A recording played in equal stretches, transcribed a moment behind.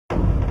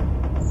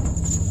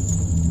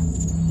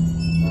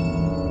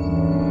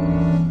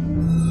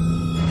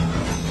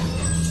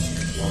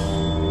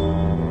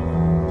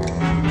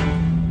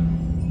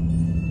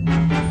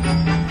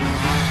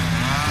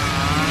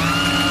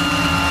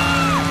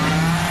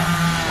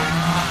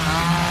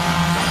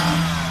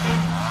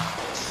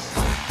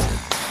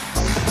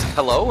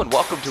Hello, and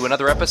welcome to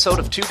another episode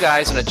of Two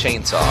Guys and a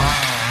Chainsaw.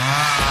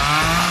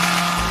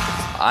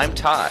 I'm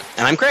Todd.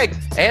 And I'm Craig.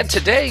 And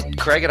today,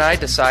 Craig and I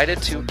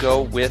decided to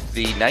go with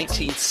the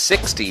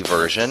 1960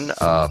 version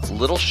of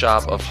Little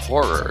Shop of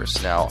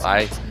Horrors. Now,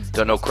 I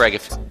don't know, Craig,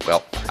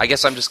 I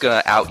guess I'm just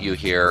going to out you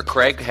here.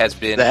 Craig has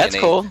been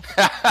cool.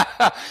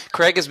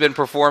 Craig has been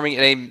performing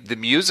in the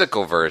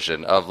musical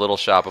version of Little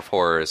Shop of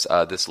Horrors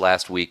this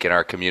last week in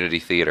our community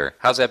theater.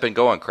 How's that been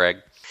going, Craig?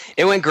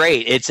 It went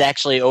great. It's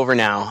actually over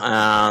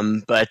now,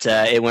 but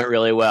it went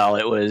really well.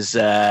 It was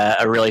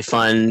a really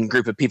fun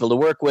group of people to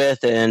work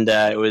with, and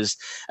it was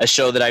a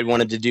show that I'd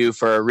wanted to do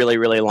for a really,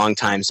 really long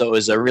time. So it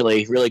was a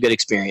really, really good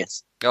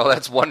experience. Oh,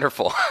 that's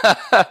wonderful.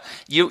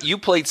 You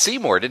played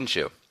Seymour, didn't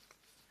you?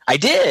 I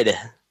did.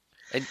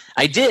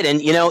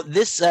 And you know,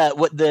 this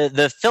what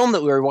the film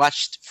that we were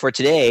watched for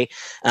today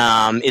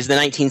is the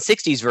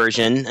 1960s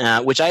version,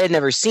 which I had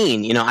never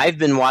seen. You know, I've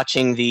been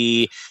watching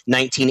the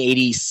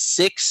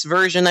 1986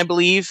 version, I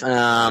believe,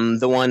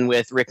 the one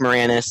with Rick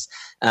Moranis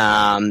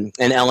and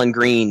Ellen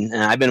Greene.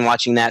 I've been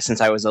watching that since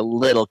I was a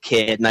little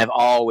kid, and I've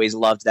always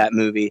loved that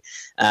movie.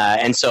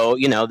 And so,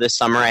 you know, this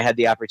summer I had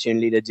the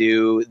opportunity to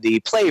do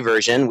the play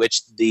version,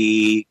 which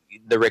the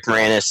Rick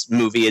Moranis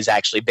movie is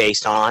actually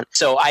based on.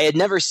 So I had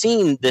never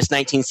seen this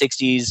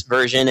 1960s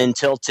version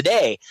until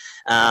today.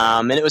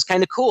 And it was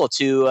kind of cool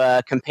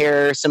to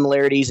compare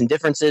similarities and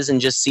differences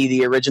and just see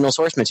the original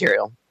source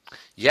material.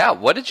 Yeah,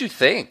 what did you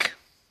think?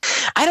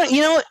 I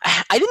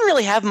didn't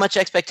really have much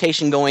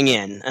expectation going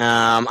in.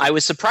 I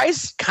was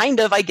surprised, kind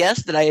of, I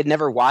guess, that I had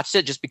never watched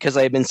it just because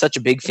I had been such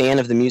a big fan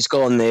of the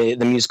musical and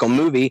the musical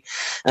movie.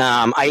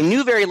 I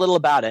knew very little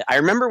about it. I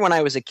remember when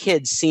I was a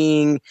kid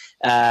seeing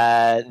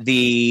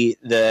the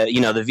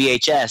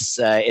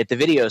VHS at the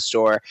video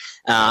store,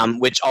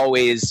 which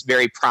always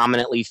very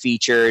prominently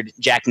featured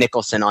Jack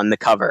Nicholson on the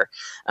cover.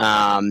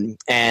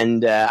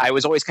 And I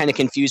was always kind of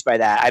confused by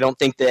that. I don't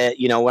think that,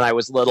 you know, when I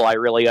was little, I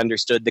really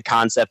understood the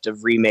concept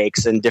of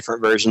remakes and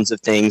different versions of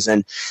things.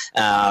 And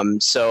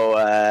so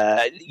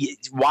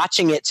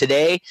watching it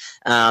today,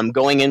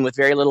 going in with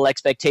very little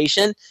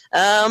expectation,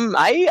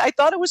 I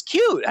thought it was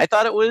cute. I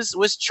thought it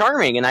was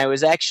charming. And I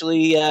was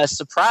actually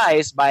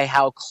surprised by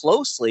how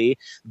closely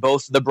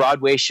both the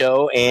Broadway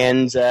show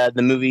and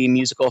the movie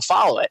musical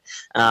follow it.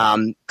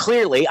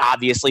 Clearly,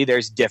 obviously,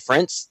 there's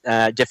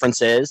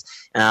differences.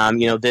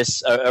 You know,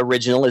 this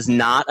original is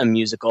not a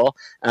musical,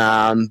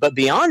 but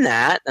beyond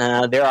that,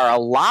 there are a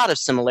lot of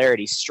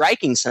similarities,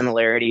 striking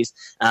similarities,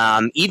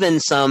 even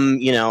some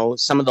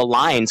of the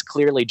lines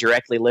clearly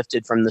directly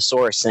lifted from the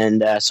source,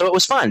 and so it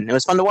was fun. It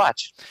was fun to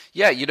watch.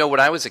 Yeah, you know, when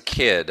I was a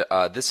kid,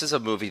 this is a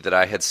movie that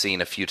I had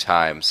seen a few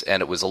times,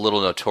 and it was a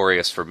little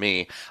notorious for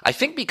me. I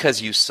think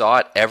because you saw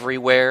it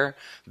everywhere,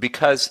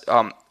 because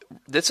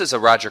this is a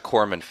Roger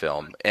Corman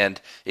film, and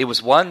it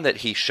was one that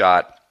he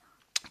shot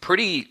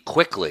pretty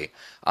quickly.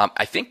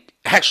 I think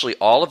actually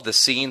all of the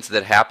scenes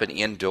that happen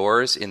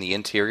indoors in the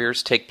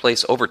interiors take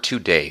place over 2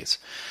 days.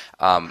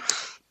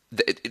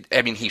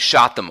 He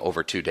shot them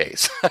over 2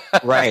 days.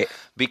 Right.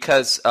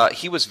 Because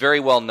he was very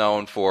well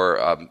known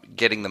for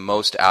getting the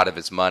most out of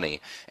his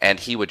money. And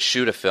he would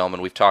shoot a film,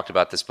 and we've talked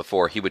about this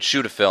before, he would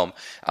shoot a film,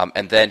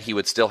 and then he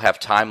would still have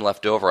time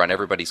left over on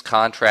everybody's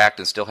contract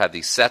and still have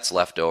these sets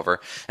left over.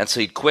 And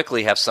so he'd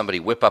quickly have somebody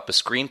whip up a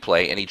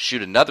screenplay, and he'd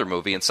shoot another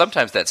movie, and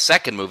sometimes that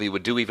second movie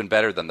would do even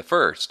better than the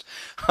first.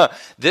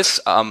 This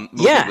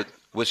movie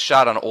was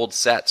shot on old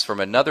sets from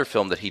another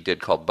film that he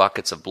did called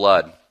Buckets of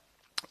Blood.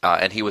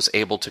 And he was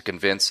able to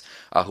convince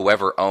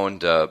whoever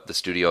owned the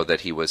studio that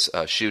he was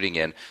shooting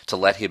in to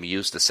let him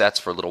use the sets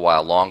for a little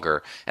while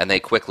longer, and they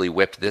quickly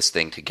whipped this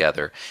thing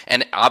together.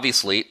 And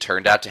obviously, it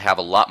turned out to have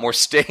a lot more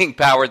staying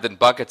power than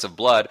Buckets of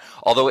Blood,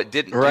 although it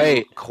didn't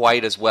do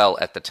quite as well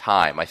at the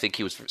time. I think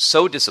he was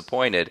so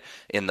disappointed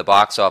in the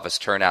box office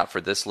turnout for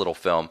this little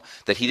film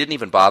that he didn't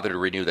even bother to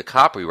renew the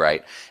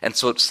copyright, and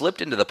so it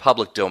slipped into the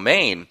public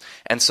domain.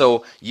 And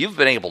so you've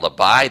been able to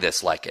buy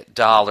this like at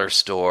dollar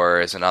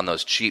stores and on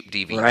those cheap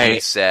DVD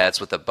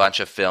sets with a bunch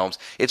of films.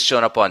 It's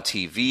shown up on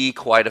TV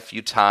quite a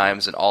few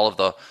times, and all of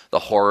the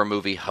horror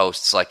movie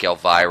hosts like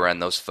Elvira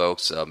and those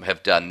folks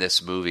have done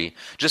this movie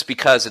just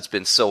because it's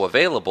been so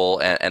available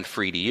and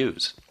free to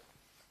use.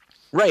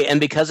 Right, and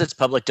because it's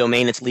public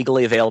domain, it's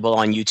legally available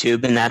on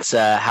YouTube, and that's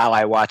how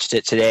I watched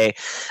it today.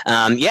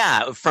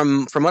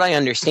 From what I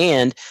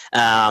understand,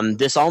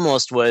 this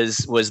almost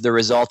was the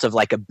result of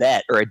like a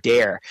bet or a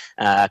dare.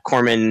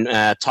 Corman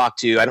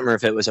talked to, I don't remember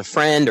if it was a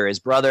friend or his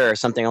brother or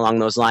something along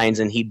those lines,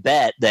 and he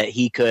bet that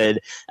he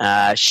could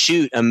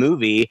shoot a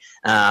movie,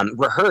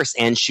 rehearse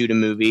and shoot a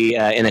movie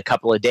in a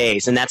couple of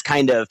days, and that's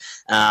kind of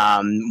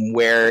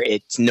where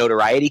its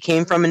notoriety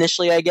came from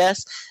initially, I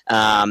guess.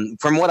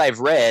 From what I've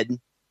read,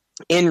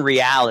 in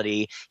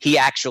reality, he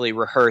actually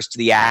rehearsed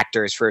the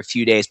actors for a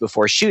few days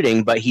before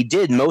shooting, but he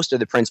did most of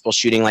the principal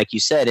shooting, like you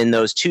said, in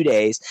those 2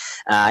 days,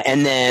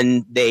 and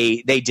then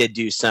they did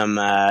do some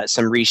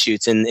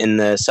reshoots in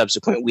the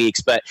subsequent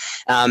weeks. But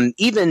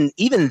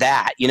even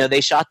that,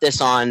 they shot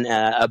this on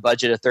a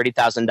budget of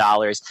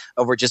 $30,000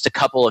 over just a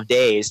couple of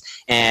days,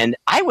 and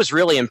I was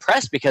really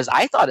impressed because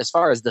I thought, as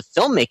far as the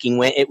filmmaking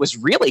went, it was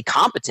really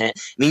competent.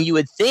 I mean, you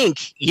would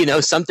think,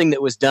 something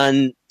that was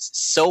done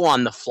so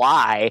on the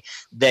fly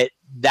that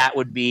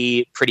would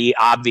be pretty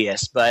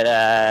obvious, but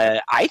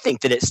I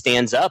think that it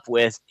stands up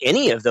with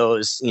any of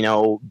those,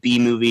 B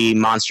movie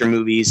monster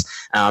movies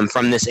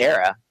from this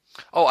era.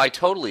 Oh, I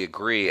totally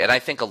agree. And I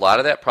think a lot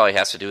of that probably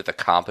has to do with the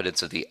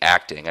competence of the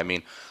acting. I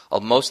mean,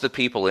 most of the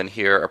people in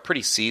here are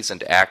pretty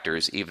seasoned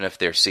actors, even if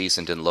they're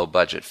seasoned in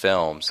low-budget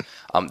films.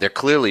 They're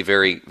clearly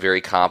very,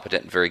 very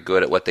competent and very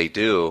good at what they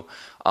do.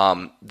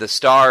 The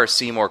star,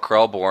 Seymour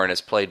Krelborn,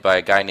 is played by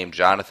a guy named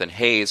Jonathan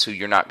Hayes, who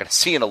you're not going to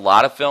see in a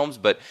lot of films,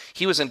 but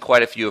he was in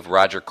quite a few of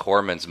Roger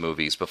Corman's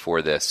movies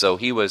before this, so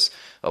he was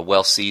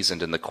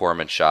well-seasoned in the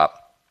Corman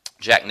shop.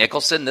 Jack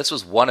Nicholson, this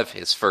was one of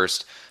his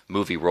first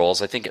movie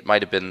roles. I think it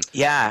might have been...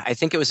 Yeah, I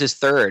think it was his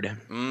third.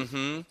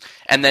 Mm-hmm.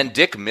 And then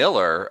Dick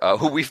Miller,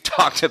 who we've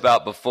talked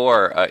about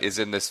before, is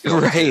in this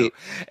film right. too.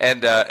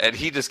 And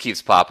he just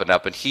keeps popping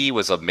up, and he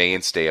was a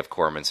mainstay of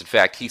Corman's. In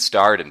fact, he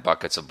starred in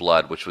Buckets of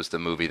Blood, which was the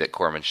movie that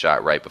Corman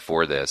shot right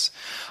before this.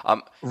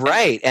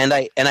 Right, and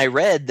I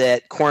read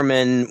that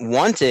Corman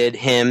wanted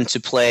him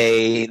to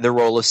play the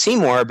role of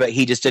Seymour, but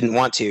he just didn't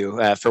want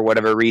to for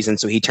whatever reason,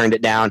 so he turned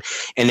it down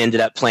and ended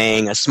up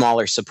playing a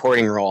smaller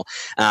supporting role.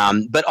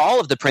 But all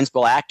of the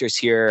principal actors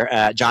here,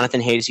 Jonathan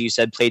Hayes, who you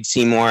said played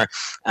Seymour,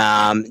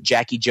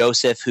 Jackie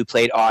Joseph, who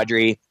played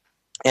Audrey,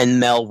 and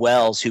Mel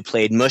Wells, who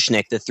played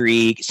Mushnick, the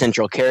three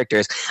central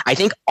characters. I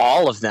think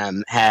all of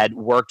them had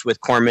worked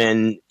with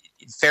Corman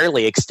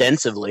fairly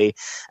extensively,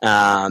 so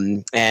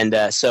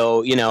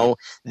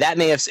that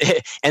may have,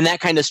 and that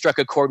kind of struck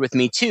a chord with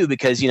me too,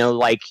 because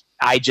like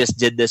I just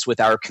did this with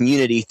our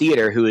community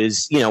theater, who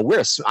is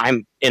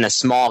I'm in a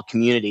small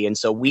community, and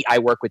so I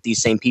work with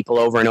these same people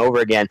over and over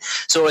again.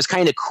 So it was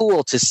kind of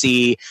cool to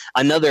see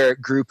another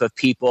group of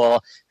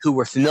people who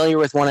were familiar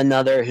with one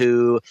another,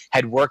 who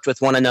had worked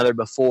with one another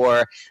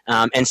before,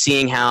 and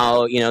seeing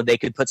how they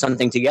could put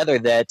something together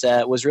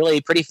that was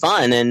really pretty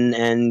fun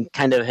and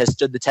kind of has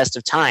stood the test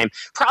of time.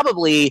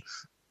 Probably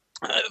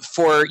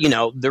for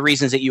the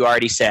reasons that you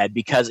already said,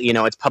 because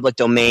it's public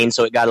domain,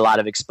 so it got a lot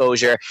of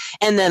exposure,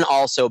 and then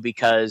also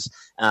because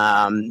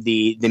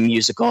the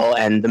musical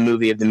and the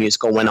movie of the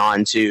musical went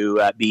on to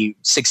be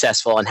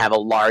successful and have a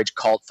large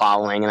cult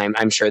following, and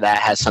I'm sure that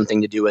has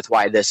something to do with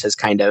why this has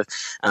kind of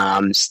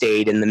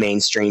stayed in the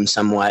mainstream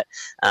somewhat.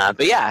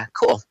 But yeah,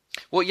 cool.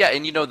 Well, yeah,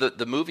 and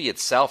the movie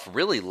itself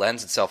really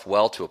lends itself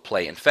well to a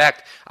play. In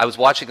fact, I was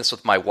watching this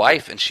with my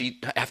wife, and she,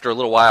 after a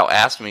little while,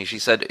 asked me, she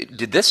said,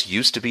 "Did this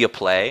used to be a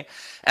play?"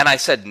 And I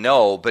said,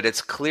 "No, but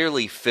it's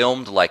clearly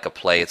filmed like a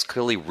play. It's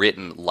clearly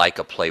written like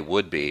a play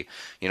would be.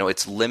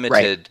 It's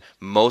limited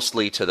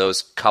mostly to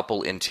those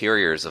couple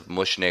interiors of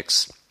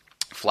Mushnick's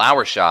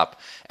flower shop,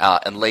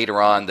 and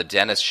later on the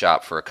dentist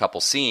shop for a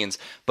couple scenes.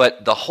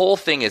 But the whole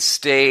thing is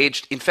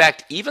staged. In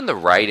fact, even the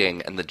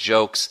writing and the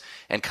jokes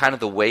and kind of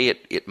the way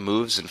it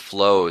moves and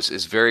flows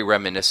is very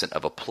reminiscent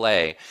of a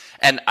play.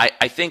 And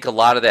I think a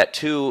lot of that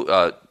too,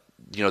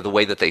 the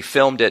way that they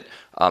filmed it,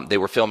 they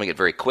were filming it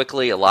very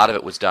quickly. A lot of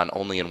it was done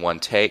only in one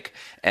take.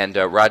 And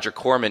Roger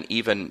Corman,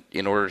 even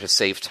in order to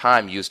save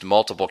time, used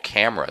multiple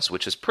cameras,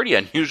 which is pretty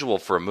unusual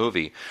for a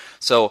movie.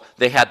 So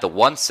they had the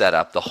one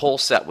setup. The whole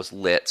set was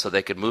lit, so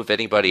they could move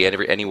anybody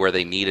anywhere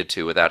they needed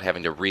to without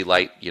having to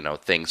relight,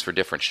 things for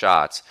different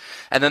shots.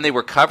 And then they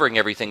were covering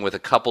everything with a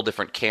couple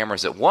different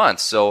cameras at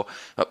once. So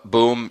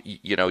boom,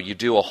 you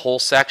do a whole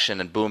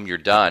section, and boom, you're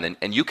done.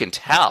 And you can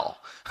tell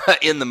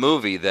in the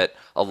movie that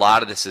a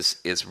lot of this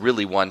is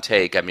really one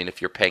take. I mean,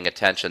 if you're paying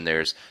attention,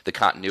 there's the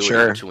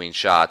continuity between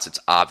shots. It's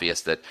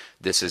obvious that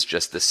this is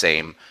just the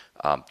same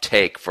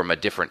take from a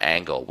different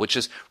angle, which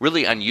is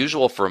really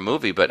unusual for a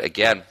movie. But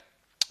again,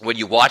 when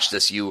you watch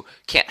this, you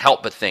can't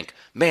help but think,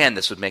 man,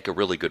 this would make a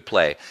really good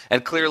play.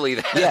 And clearly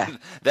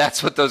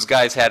that's what those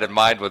guys had in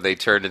mind when they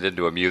turned it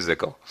into a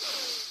musical.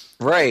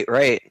 Right.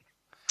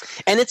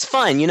 And it's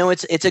fun,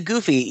 it's a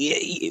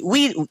goofy,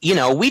 we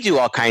do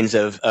all kinds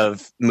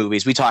of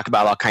movies. We talk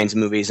about all kinds of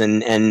movies,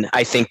 and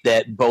I think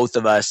that both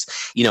of us,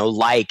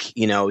 like,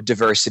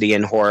 diversity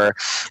in horror.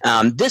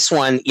 This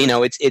one,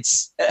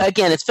 it's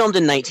again, it's filmed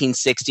in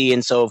 1960.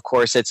 And so of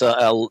course it's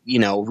a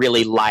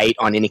really light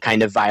on any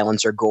kind of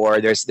violence or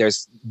gore.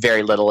 There's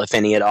very little, if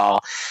any at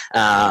all.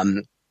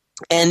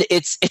 And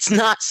it's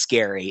not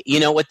scary.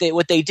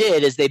 What they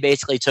did is they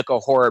basically took a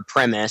horror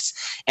premise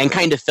and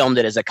kind of filmed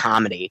it as a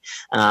comedy.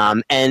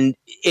 And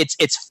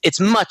it's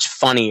much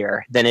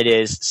funnier than it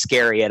is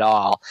scary at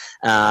all.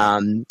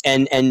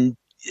 And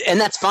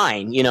and that's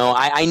fine.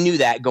 I knew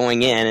that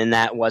going in, and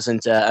that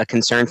wasn't a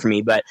concern for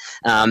me. But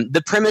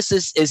the premise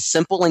is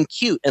simple and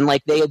cute, and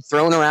like they had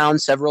thrown around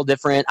several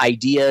different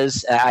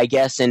ideas, I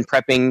guess, in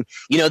prepping.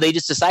 They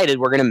just decided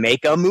we're going to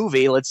make a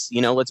movie. Let's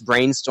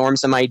brainstorm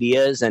some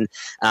ideas, and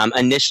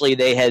initially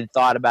they had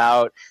thought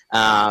about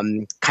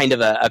kind of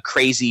a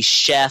crazy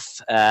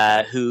chef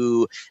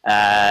who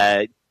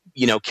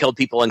killed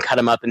people and cut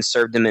them up and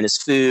served them in his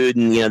food.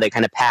 And, they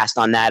kind of passed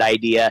on that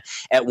idea.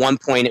 At one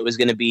point, it was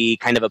going to be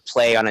kind of a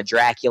play on a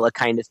Dracula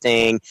kind of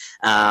thing.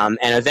 And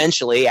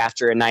eventually,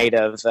 after a night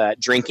of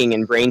drinking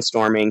and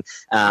brainstorming,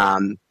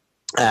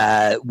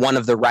 one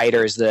of the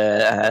writers,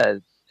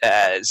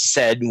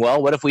 said,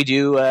 well, what if we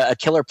do a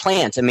killer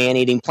plant, a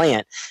man-eating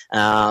plant?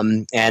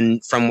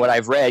 And from what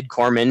I've read,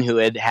 Corman, who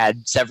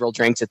had several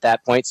drinks at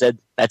that point, said,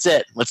 that's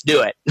it, let's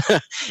do it.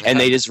 And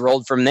they just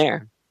rolled from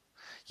there.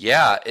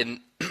 Yeah,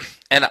 and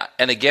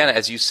again,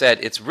 as you said,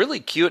 it's really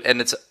cute and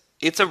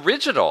it's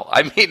original.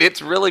 I mean,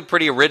 it's really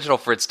pretty original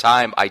for its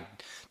time. I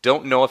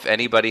don't know if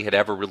anybody had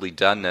ever really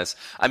done this.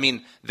 I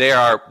mean,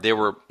 there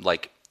were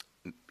like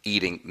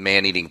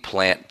man-eating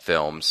plant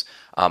films.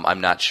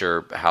 I'm not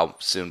sure how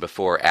soon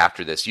before or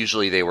after this.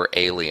 Usually they were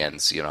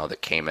aliens,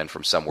 that came in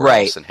from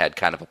somewhere else and had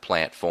kind of a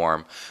plant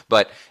form.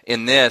 But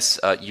in this,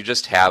 you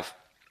just have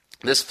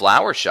this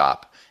flower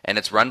shop. And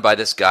it's run by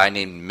this guy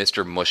named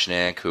Mr.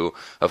 Mushnick, who,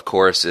 of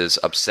course, is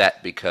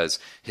upset because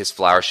his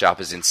flower shop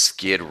is in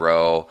Skid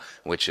Row,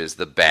 which is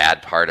the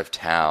bad part of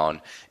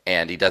town,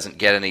 and he doesn't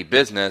get any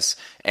business,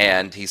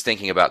 and he's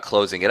thinking about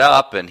closing it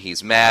up, and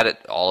he's mad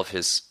at all of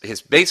his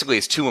basically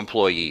his two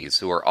employees,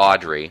 who are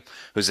Audrey,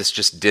 who's this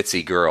just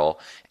ditzy girl,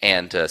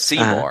 and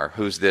Seymour,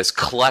 who's this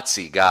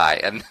klutzy guy.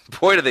 And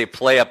boy, do they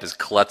play up his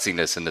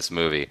klutziness in this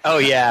movie. Oh,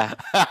 yeah.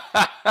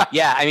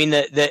 Yeah, I mean,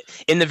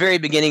 in the very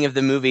beginning of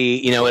the movie,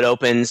 it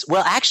opens –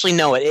 well, actually,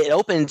 no, it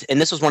opened – and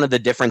this was one of the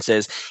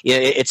differences.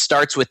 It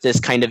starts with this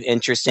kind of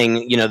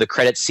interesting – the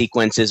credit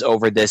sequence is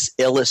over this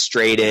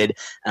illustrated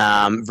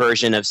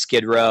version of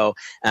Skid Row.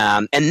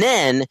 And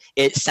then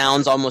it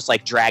sounds almost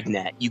like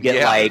Dragnet. You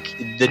get like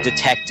the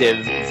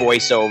detective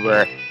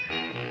voiceover.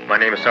 My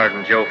name is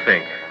Sergeant Joe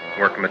Fink.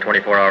 Working the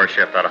 24-hour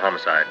shift out of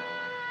homicide.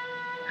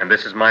 And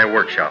this is my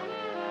workshop,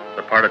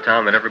 the part of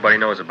town that everybody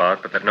knows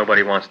about, but that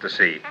nobody wants to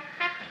see.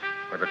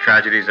 Where the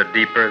tragedies are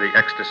deeper, the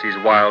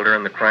ecstasy's wilder,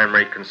 and the crime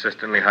rate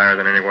consistently higher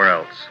than anywhere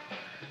else.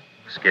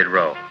 Skid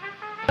Row.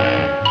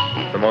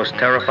 The most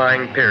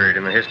terrifying period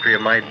in the history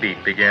of my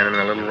beat began in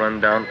a little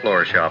run-down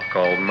flower shop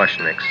called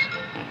Mushnick's.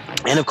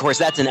 And of course,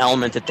 that's an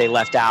element that they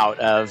left out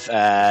of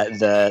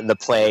the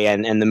play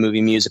and the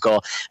movie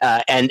musical.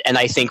 And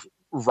I think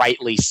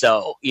rightly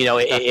so.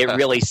 It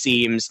really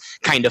seems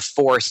kind of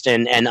forced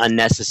and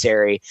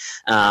unnecessary.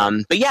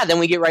 But yeah, then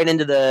we get right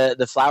into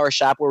the flower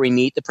shop where we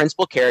meet the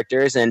principal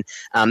characters, and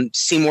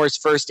Seymour's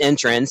first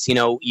entrance,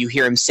 you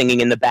hear him singing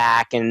in the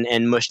back, and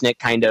Mushnick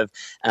kind of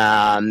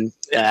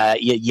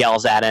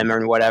yells at him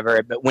or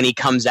whatever. But when he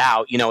comes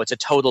out, it's a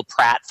total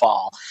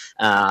pratfall.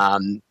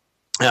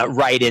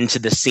 Right into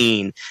the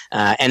scene.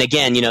 And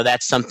again,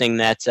 that's something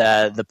that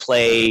the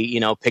play,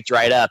 picked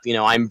right up.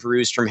 I'm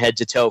bruised from head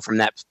to toe from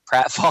that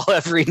pratfall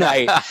every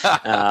night.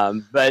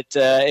 But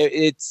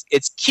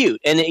it's cute.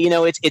 And,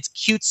 it's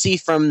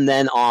cutesy from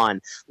then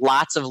on.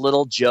 Lots of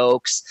little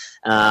jokes.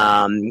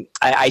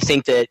 I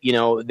think that,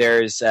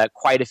 there's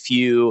quite a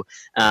few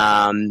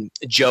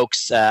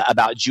jokes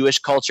about Jewish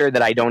culture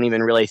that I don't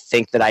even really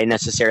think that I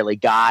necessarily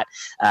got.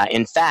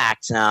 In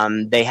fact,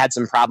 they had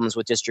some problems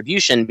with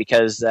distribution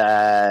because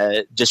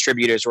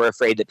distributors were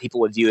afraid that people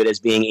would view it as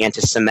being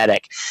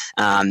anti-Semitic.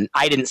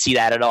 I didn't see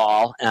that at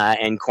all.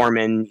 And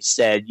Corman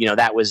said,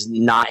 that was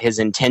not his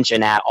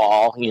intention at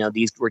all.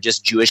 These were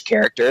just Jewish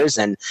characters,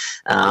 and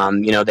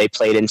they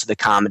played into the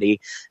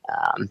comedy.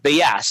 But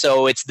yeah,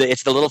 so it's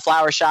the little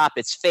flower shop.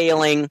 It's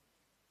failing.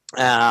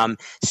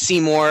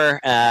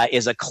 Seymour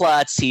is a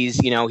klutz. He's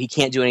he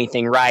can't do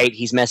anything right.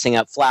 He's messing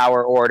up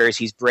flower orders.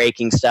 He's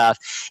breaking stuff,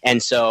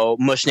 and so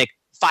Mushnick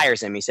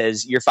fires him. He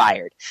says, "You're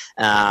fired."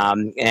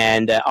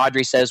 And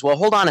Audrey says, "Well,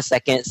 hold on a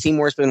second.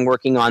 Seymour's been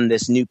working on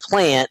this new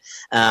plant.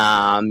 You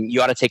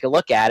ought to take a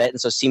look at it."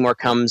 And so Seymour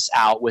comes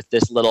out with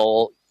this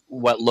little,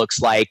 what looks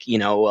like, a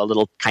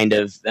little kind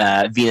of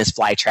Venus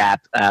flytrap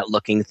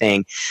looking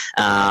thing.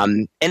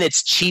 And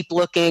it's cheap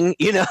looking,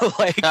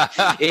 like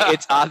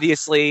it's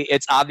obviously,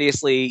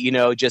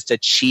 just a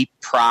cheap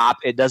prop.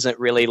 It doesn't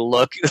really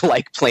look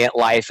like plant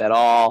life at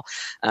all.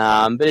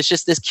 But it's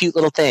just this cute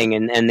little thing.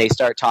 And they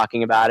start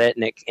talking about it,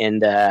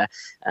 and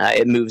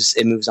it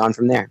moves on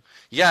from there.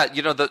 Yeah,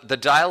 the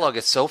dialogue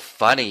is so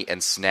funny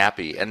and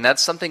snappy, and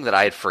that's something that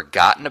I had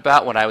forgotten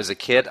about when I was a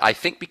kid. I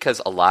think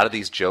because a lot of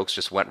these jokes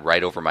just went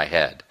right over my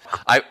head.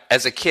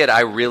 As a kid,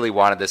 I really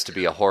wanted this to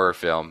be a horror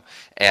film,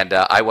 and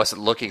I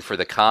wasn't looking for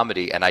the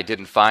comedy, and I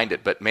didn't find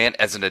it. But man,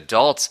 as an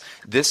adult,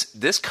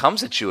 this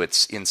comes at you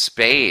in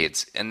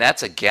spades, and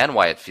that's again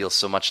why it feels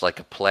so much like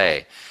a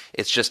play.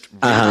 It's just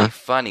really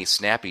funny,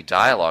 snappy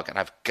dialogue, and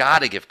I've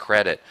got to give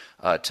credit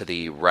to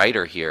the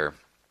writer here.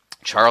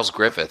 Charles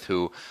Griffith,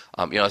 who,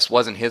 this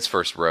wasn't his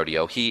first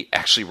rodeo. He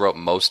actually wrote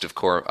most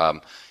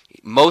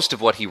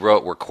of what he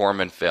wrote were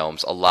Corman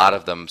films. A lot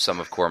of them, some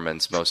of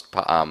Corman's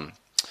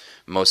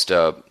most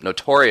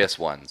notorious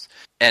ones.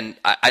 And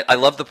I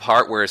love the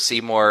part where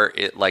Seymour,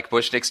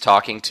 Bushnick's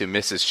talking to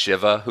Mrs.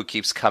 Shiva, who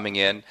keeps coming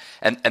in,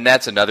 and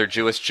that's another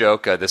Jewish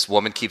joke. This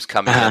woman keeps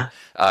coming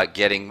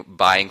in,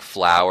 buying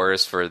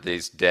flowers for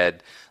these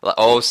dead.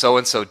 Oh, so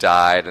and so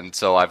died, and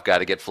so I've got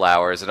to get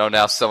flowers. And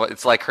now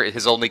it's like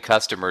his only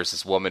customer is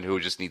this woman who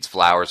just needs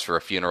flowers for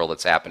a funeral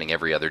that's happening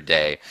every other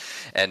day.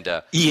 And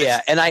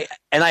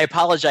and I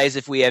apologize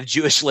if we have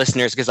Jewish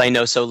listeners because I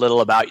know so little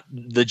about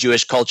the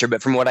Jewish culture.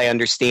 But from what I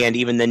understand,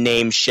 even the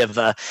name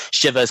Shiva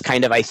is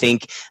kind of, I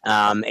think,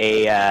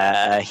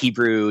 a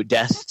Hebrew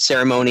death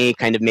ceremony,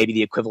 kind of maybe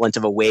the equivalent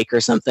of a wake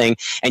or something.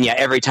 And yeah,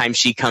 every time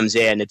she comes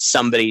in, it's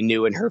somebody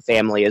new in her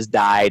family has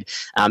died,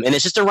 and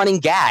it's just a running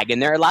gag.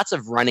 And there are lots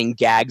of running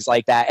gags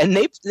like that, and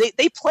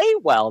they play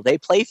well. They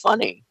play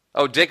funny.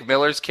 Oh, Dick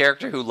Miller's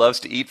character who loves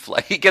to eat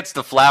he gets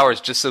the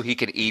flowers just so he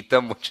can eat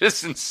them, which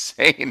is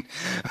insane.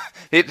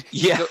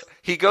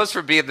 He goes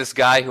from being this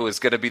guy who is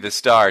going to be the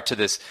star to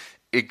this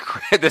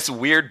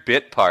weird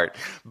bit part,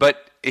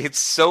 but it's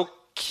so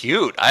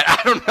cute. I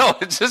don't know.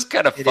 It's just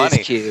kind of funny. It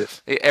is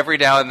cute. Every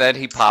now and then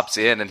he pops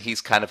in, and he's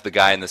kind of the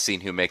guy in the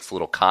scene who makes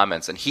little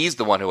comments, and he's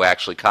the one who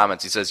actually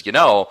comments. He says,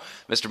 Mr.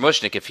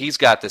 Mushnick, if he's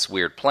got this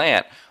weird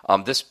plant,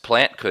 this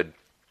plant could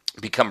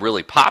become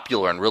really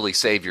popular and really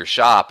save your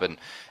shop, and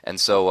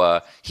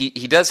so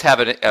he does have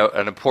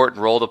an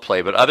important role to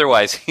play, but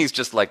otherwise he's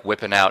just like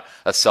whipping out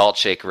a salt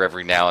shaker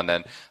every now and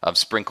then,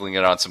 sprinkling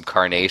it on some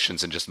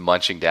carnations and just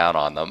munching down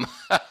on them.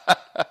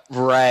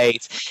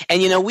 Right.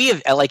 And we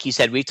have, like you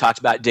said, we've talked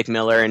about Dick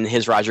Miller and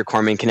his Roger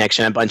Corman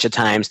connection a bunch of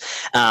times.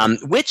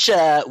 Which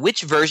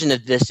version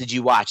of this did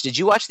you watch? Did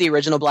you watch the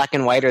original black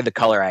and white or the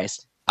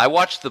colorized? I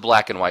watched the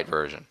black and white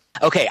version.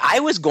 Okay, I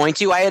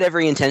had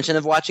every intention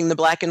of watching the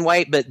black and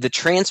white, but the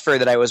transfer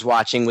that I was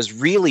watching was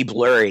really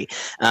blurry.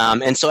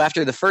 And so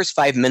after the first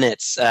 5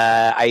 minutes,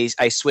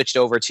 I switched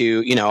over to,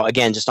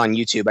 again, just on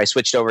YouTube, I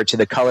switched over to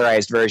the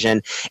colorized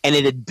version, and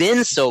it had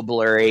been so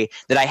blurry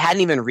that I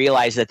hadn't even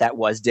realized that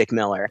was Dick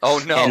Miller.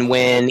 Oh, no. And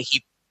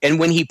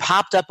when he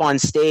popped up on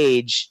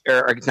stage,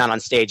 or not on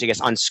stage, I guess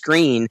on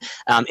screen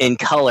in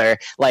color,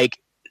 like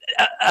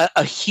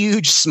a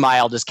huge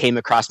smile just came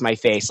across my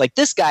face. Like,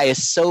 this guy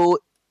is so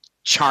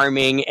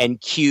charming and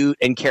cute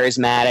and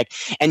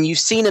charismatic, and you've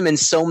seen him in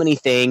so many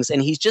things,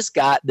 and he's just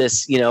got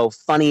this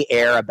funny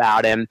air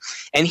about him,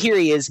 and here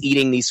he is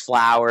eating these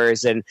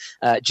flowers and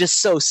just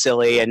so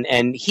silly,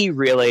 and he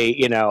really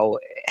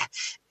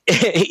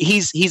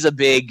he's a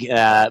big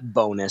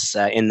bonus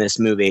in this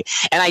movie.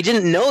 And I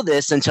didn't know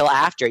this until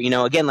after.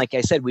 Again, like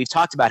I said, we've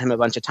talked about him a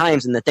bunch of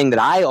times, and the thing that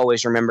I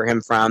always remember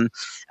him from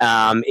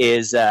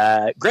is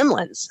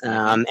Gremlins,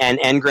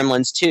 and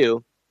Gremlins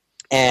 2.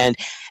 And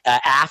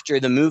after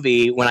the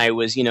movie, when I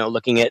was,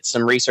 looking at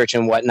some research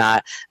and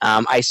whatnot,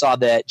 I saw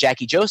that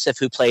Jackie Joseph,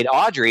 who played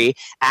Audrey,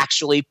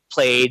 actually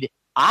played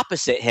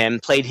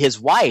his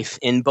wife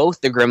in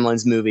both the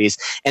Gremlins movies.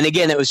 And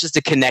again, it was just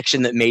a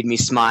connection that made me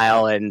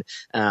smile and,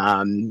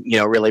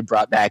 really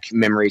brought back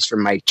memories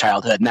from my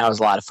childhood. And that was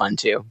a lot of fun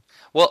too.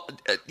 Well,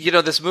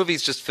 this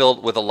movie's just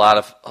filled with a lot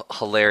of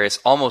hilarious,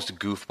 almost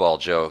goofball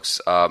jokes.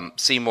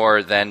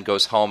 Seymour then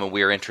goes home, and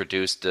we are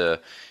introduced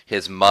to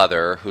his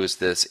mother, who's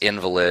this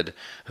invalid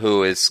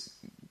who is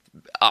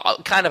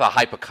kind of a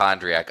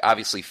hypochondriac,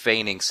 obviously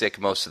feigning sick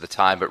most of the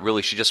time, but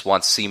really she just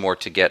wants Seymour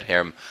to get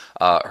him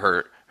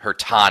her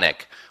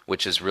tonic,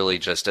 which is really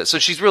just so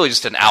she's really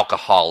just an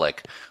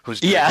alcoholic who's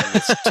drinking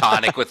this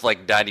tonic with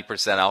like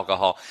 90%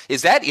 alcohol.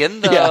 Is that in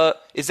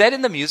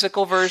the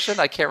musical version?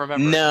 I can't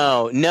remember.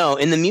 No.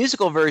 In the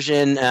musical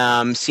version,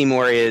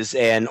 Seymour is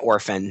an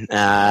orphan.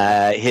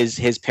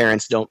 His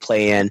parents don't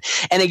play in.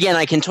 And again,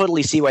 I can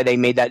totally see why they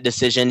made that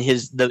decision.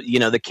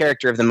 The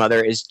character of the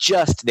mother is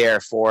just there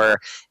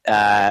for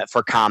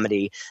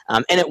comedy,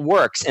 and it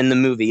works in the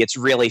movie. It's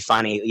really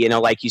funny.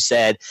 Like you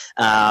said,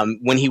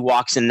 when he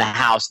walks in the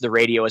house, the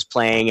radio is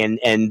playing,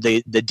 and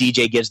the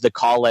DJ gives the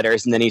call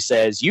letters, and then he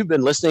says, "You've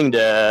been listening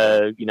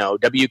to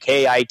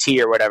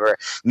WKIT or whatever,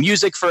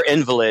 music for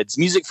invalids,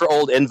 music for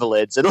old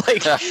invalids," and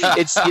like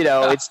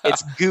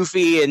it's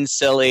goofy and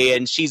silly,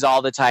 and she's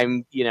all the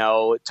time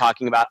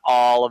talking about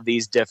all of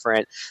these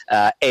different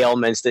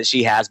ailments that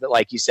she has, but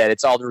like you said,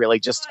 it's all really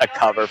just a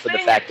cover for the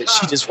fact that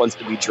she just wants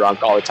to be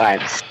drunk all the time.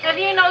 Have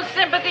you no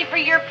sympathy for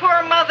your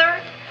poor mother?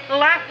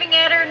 Laughing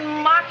at her and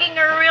mocking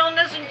her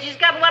illness, and she's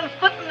got one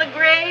foot in the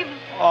grave?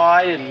 Oh,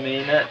 I didn't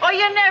mean it. Oh,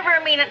 you never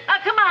mean it. Oh,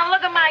 come on,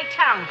 look at my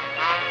tongue.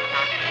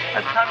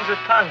 A tongue's a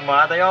tongue,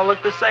 Ma. They all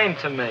look the same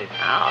to me.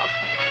 Oh,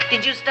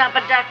 did you stop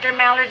at Dr.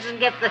 Mallard's and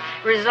get the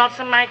results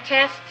of my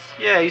tests?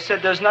 Yeah, he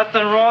said there's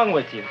nothing wrong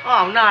with you.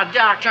 Oh, not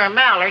Dr.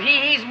 Mallard.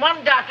 He's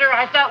one doctor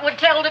I thought would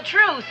tell the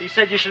truth. He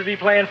said you should be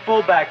playing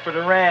fullback for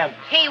the Rams.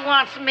 He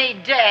wants me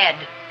dead.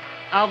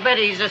 I'll bet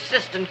he's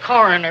assistant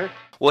coroner.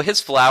 Well,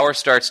 his flower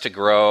starts to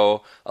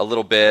grow a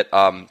little bit.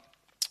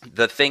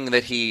 The thing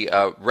that he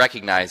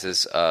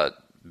recognizes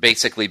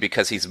basically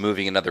because he's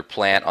moving another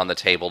plant on the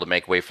table to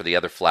make way for the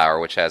other flower,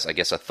 which has, I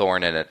guess, a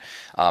thorn in it,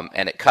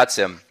 and it cuts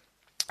him.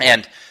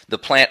 And the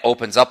plant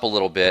opens up a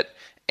little bit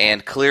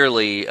and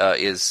clearly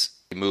is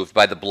moved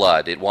by the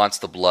blood. It wants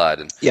the blood.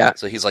 And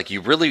so he's like,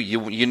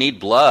 you need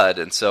blood.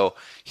 And so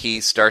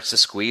he starts to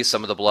squeeze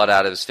some of the blood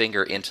out of his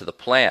finger into the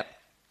plant.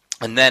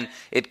 And then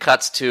it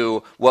cuts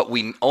to what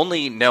we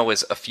only know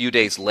is a few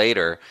days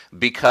later,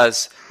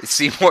 because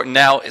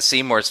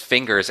Seymour's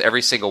fingers,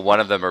 every single one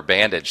of them are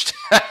bandaged.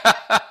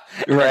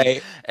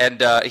 Right.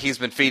 And he's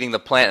been feeding the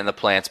plant, and the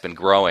plant's been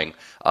growing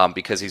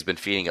because he's been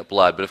feeding it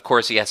blood. But of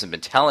course, he hasn't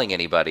been telling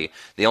anybody.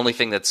 The only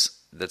thing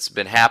that's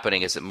been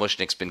happening is that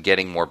Mushnik's been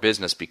getting more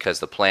business because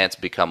the plant's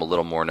become a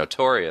little more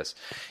notorious.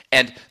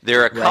 And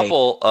there are a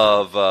couple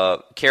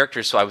of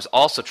characters, so I was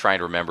also trying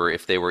to remember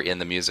if they were in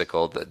the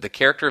musical. The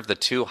character of the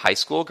two high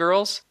school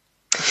girls?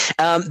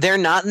 They're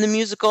not in the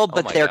musical,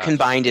 but they're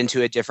combined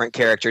into a different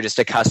character, just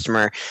a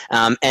customer.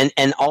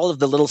 And all of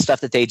the little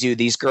stuff that they do,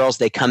 these girls,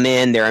 they come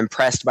in, they're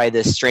impressed by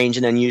this strange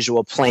and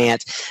unusual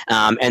plant,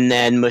 and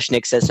then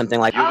Mushnik says something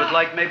like, "You would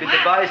like maybe to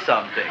buy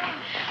something."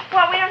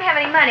 Well, we don't have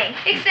any money,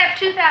 except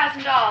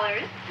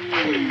 $2,000.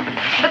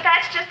 But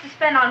that's just to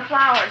spend on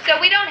flowers.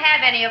 So we don't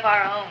have any of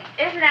our own.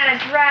 Isn't that a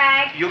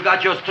drag? You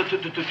got just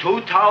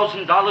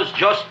 $2,000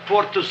 just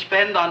to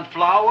spend on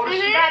flowers?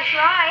 Mm-hmm. That's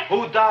right.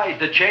 Who died?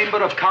 The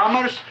Chamber of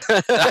Commerce?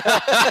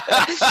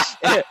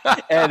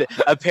 And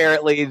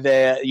apparently,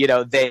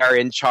 they are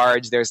in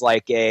charge. There's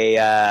like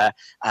a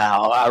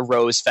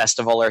rose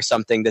festival or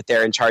something that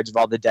they're in charge of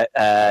all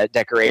the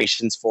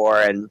decorations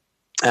for, and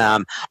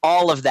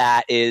all of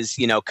that is,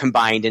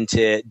 combined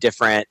into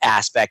different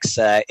aspects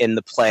in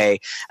the play.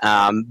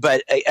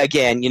 But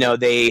again,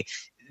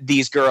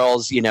 these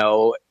girls,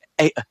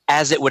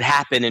 as it would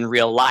happen in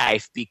real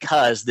life,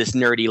 because this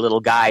nerdy little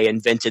guy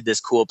invented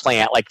this cool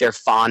plant, like they're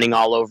fawning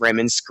all over him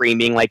and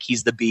screaming like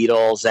he's the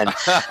Beatles, and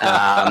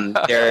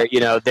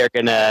they're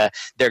gonna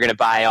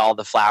buy all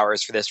the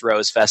flowers for this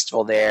rose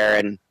festival there,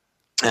 and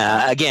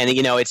again,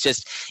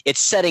 it's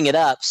setting it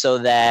up so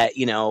that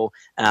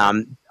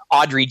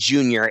Audrey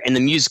Jr. in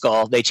the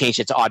musical, they changed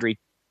it to Audrey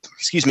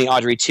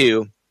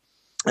 2.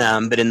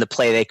 But in the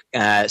play,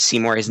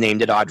 Seymour has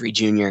named it Audrey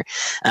Jr.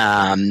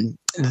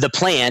 The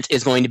plant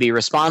is going to be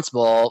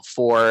responsible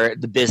for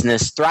the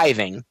business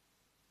thriving.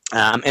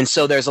 And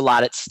so there's a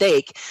lot at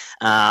stake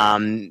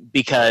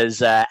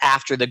because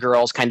after the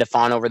girls kind of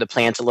fawn over the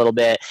plants a little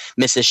bit,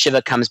 Mrs.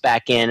 Shiva comes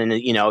back in and,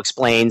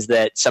 explains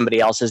that somebody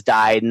else has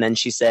died. And then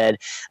she said,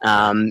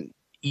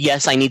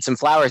 yes, I need some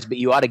flowers, but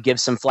you ought to give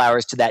some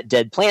flowers to that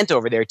dead plant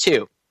over there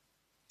too.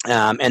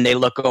 And they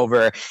look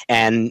over,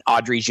 and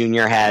Audrey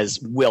Jr. has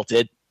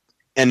wilted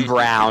and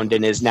browned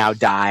and is now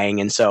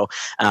dying. And so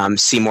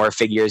Seymour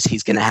figures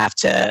he's going to have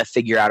to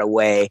figure out a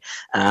way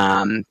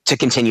to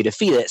continue to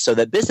feed it so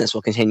that business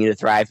will continue to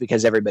thrive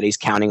because everybody's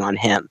counting on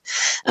him.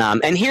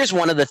 And here's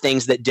one of the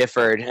things that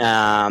differs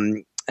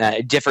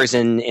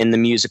in the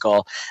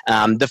musical.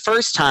 The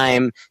first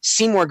time,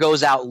 Seymour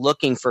goes out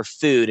looking for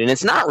food, and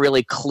it's not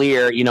really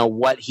clear,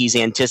 what he's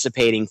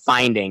anticipating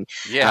finding.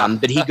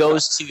 But he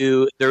goes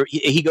to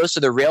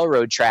the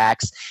railroad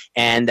tracks,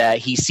 and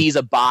he sees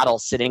a bottle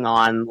sitting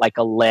on like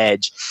a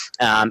ledge,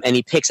 and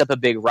he picks up a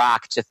big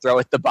rock to throw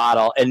at the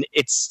bottle, and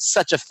it's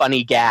such a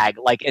funny gag.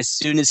 Like as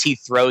soon as he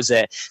throws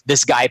it,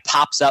 this guy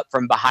pops up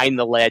from behind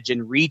the ledge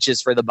and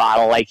reaches for the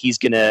bottle like he's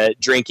gonna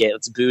drink it.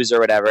 It's booze or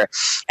whatever,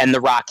 and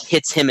the rock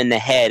hits him in the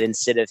head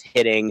instead of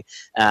hitting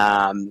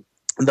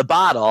the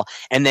bottle,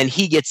 and then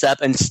he gets up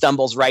and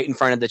stumbles right in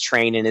front of the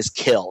train and is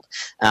killed.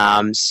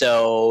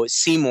 So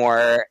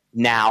Seymour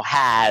now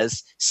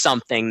has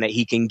something that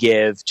he can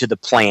give to the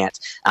plant.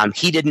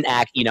 He didn't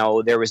act,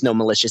 there was no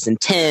malicious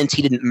intent.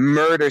 He didn't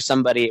murder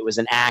somebody. It was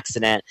an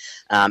accident.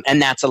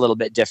 And that's a little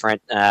bit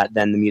different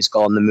than the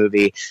musical and the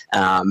movie.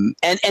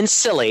 And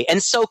silly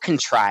and so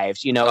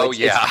contrived,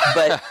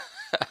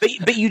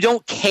 But you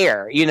don't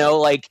care,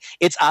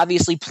 it's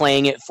obviously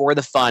playing it for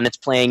the fun. It's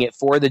playing it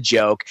for the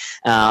joke.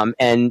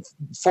 And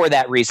for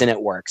that reason,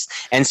 it works.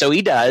 And so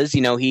he does,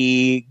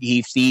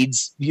 he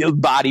feeds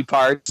body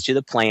parts to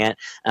the plant.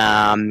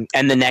 And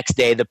the next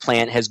day, the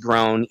plant has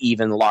grown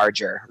even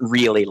larger,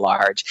 really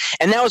large.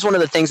 And that was one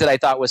of the things that I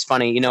thought was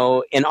funny.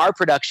 In our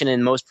production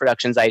and most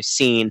productions I've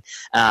seen,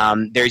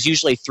 there's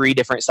usually 3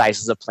 different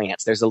sizes of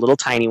plants. There's a little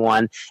tiny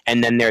one,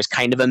 and then there's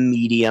kind of a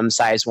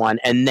medium-sized one,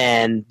 and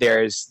then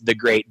there's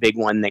the great big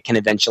one that can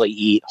eventually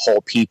eat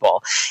whole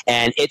people.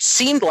 And it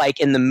seemed like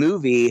in the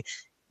movie,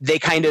 they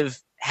kind of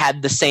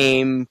had the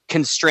same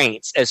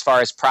constraints as far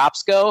as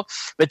props go,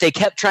 but they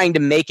kept trying to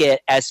make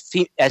it as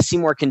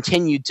Seymour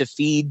continued to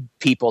feed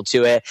people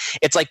to it.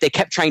 It's like they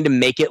kept trying to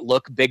make it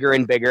look bigger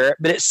and bigger,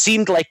 but it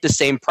seemed like the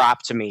same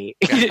prop to me.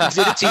 Did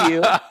it to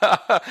you?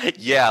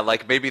 Yeah,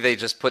 like maybe they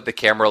just put the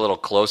camera a little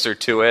closer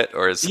to it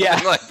or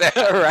something like that.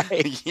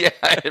 Right. Yeah,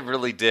 it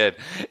really did.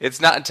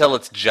 It's not until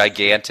it's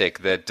gigantic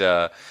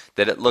that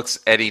that it looks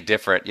any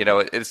different.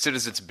 As soon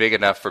as it's big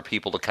enough for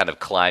people to kind of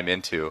climb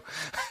into.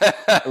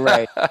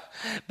 Right.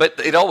 But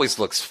it always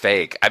looks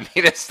fake. I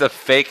mean, it's the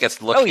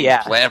fakest looking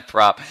plant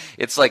prop.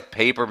 It's like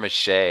paper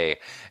mache.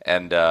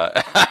 And oh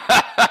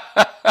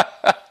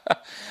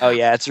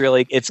yeah,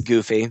 it's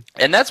goofy.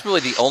 And that's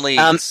really the only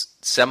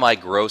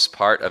semi-gross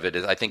part of it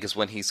is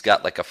when he's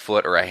got like a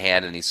foot or a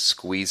hand and he's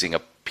squeezing a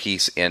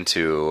piece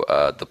into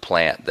the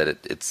plant. That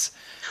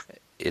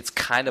it's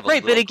kind of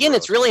right. But again, gross.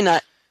 It's really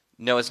not.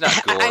 No, it's not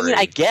gory. I mean,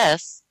 I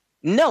guess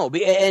no,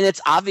 and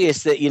it's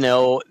obvious that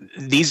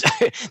these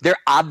they're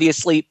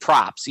obviously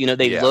props.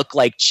 They look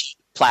like cheap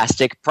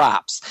plastic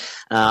props,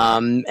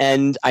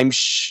 and I'm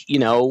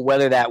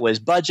whether that was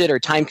budget or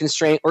time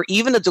constraint or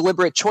even a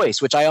deliberate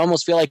choice, which I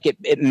almost feel like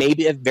it may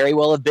very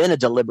well have been a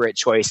deliberate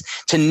choice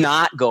to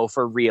not go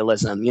for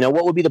realism.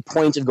 What would be the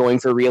point of going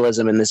for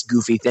realism in this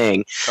goofy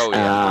thing? Oh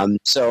yeah.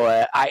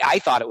 So I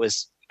thought it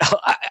was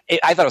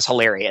I thought it was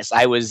hilarious.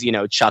 I was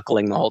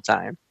chuckling the whole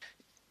time.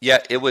 Yeah,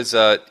 it was.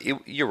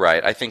 You're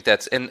right. I think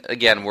that's, and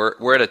again,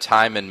 we're at a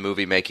time in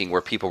movie making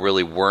where people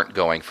really weren't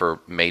going for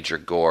major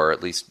gore,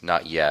 at least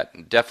not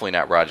yet. Definitely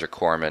not Roger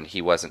Corman.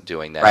 He wasn't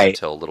doing that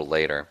until a little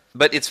later.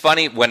 But it's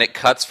funny when it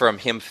cuts from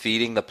him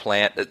feeding the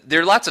plant.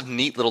 There are lots of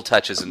neat little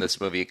touches in this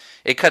movie.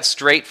 It cuts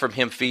straight from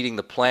him feeding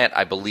the plant,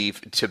 I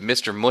believe, to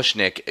Mr.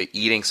 Mushnick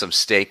eating some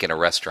steak in a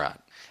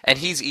restaurant, and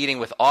he's eating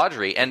with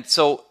Audrey. And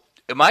so,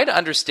 am I to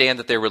understand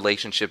that their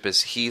relationship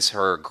is he's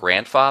her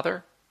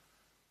grandfather?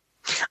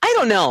 I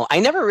don't know. I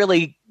never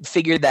really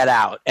figured that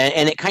out.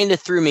 And it kind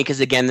of threw me because,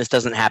 again, this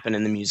doesn't happen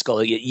in the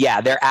musical.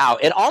 Yeah, they're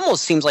out. It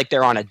almost seems like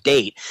they're on a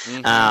date.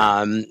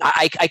 Mm-hmm.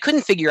 I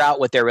couldn't figure out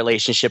what their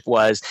relationship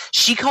was.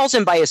 She calls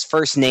him by his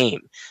first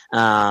name.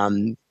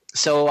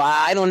 So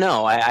I don't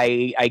know.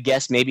 I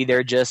guess maybe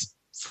they're just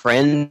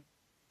friends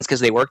because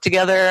they work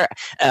together.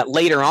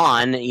 Later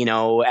on,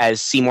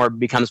 as Seymour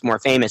becomes more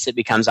famous, it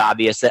becomes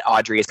obvious that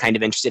Audrey is kind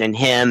of interested in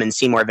him, and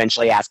Seymour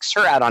eventually asks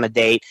her out on a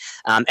date.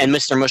 And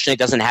Mr. Mushnick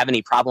doesn't have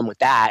any problem with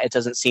that. It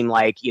doesn't seem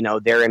like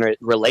they're in a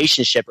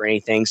relationship or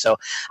anything. So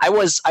I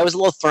was a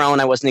little thrown.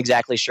 I wasn't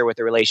exactly sure what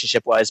the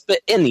relationship was,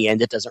 but in the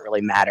end, it doesn't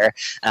really matter.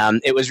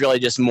 It was really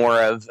just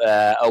more of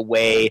a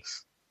way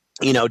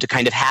to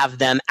kind of have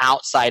them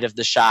outside of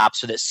the shop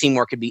so that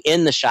Seymour could be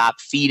in the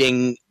shop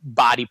feeding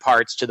body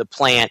parts to the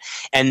plant,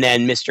 and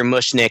then Mr.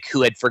 Mushnick,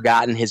 who had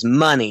forgotten his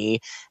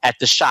money at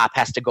the shop,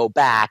 has to go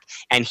back,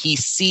 and he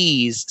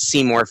sees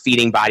Seymour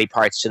feeding body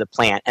parts to the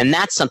plant. And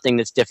that's something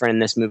that's different in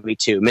this movie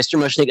too. Mr.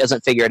 Mushnick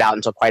doesn't figure it out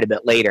until quite a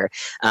bit later.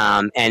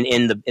 And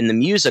in the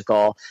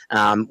musical,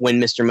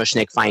 when Mr.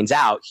 Mushnick finds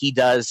out, he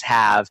does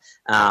have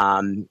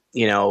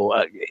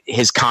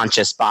his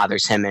conscience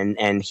bothers him,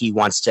 and he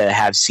wants to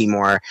have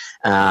Seymour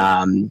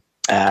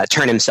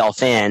turn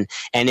himself in.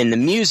 And in the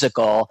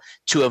musical,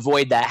 to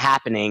avoid that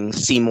happening,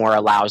 Seymour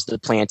allows the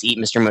plant to eat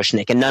Mr.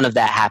 Mushnick, and none of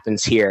that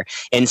happens here.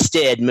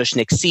 Instead,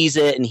 Mushnick sees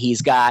it, and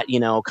he's got,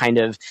 kind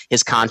of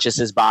his conscience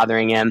is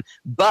bothering him.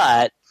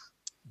 But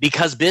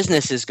because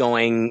business is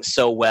going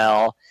so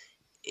well,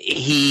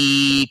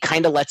 he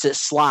kind of lets it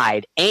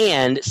slide.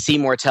 And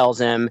Seymour tells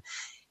him,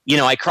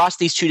 I crossed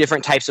these two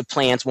different types of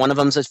plants. One of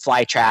them's a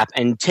flytrap,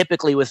 and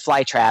typically with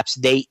flytraps,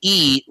 they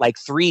eat like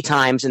 3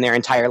 times in their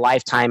entire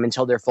lifetime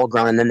until they're full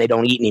grown, and then they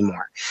don't eat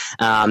anymore.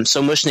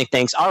 So Mushnick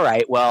thinks, all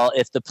right, well,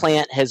 if the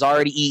plant has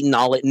already eaten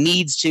all it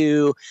needs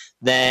to,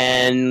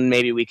 then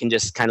maybe we can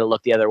just kind of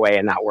look the other way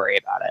and not worry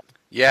about it.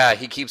 Yeah,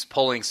 he keeps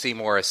pulling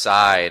Seymour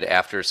aside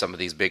after some of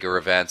these bigger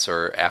events,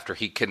 or after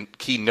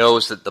he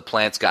knows that the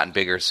plant's gotten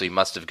bigger, so he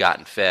must have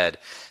gotten fed,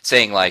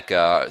 saying like,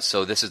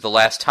 so this is the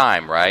last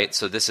time, right?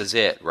 So this is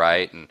it,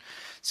 right? And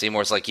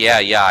Seymour's like,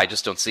 yeah, I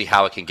just don't see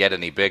how it can get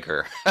any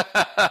bigger.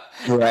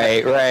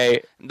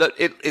 Right.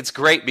 It's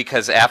great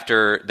because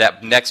after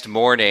that next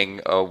morning,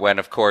 when,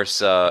 of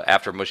course,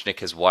 after Mushnick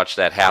has watched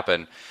that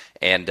happen,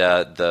 and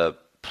the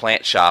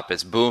plant shop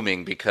is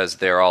booming because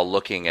they're all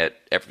looking at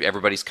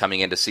everybody's coming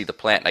in to see the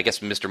plant. And I guess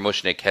Mr.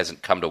 Mushnick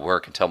hasn't come to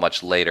work until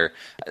much later.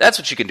 That's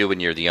what you can do when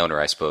you're the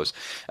owner, I suppose.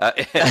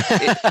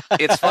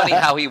 It's funny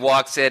how he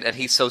walks in and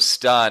he's so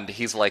stunned.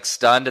 He's like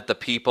stunned at the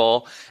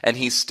people, and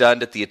he's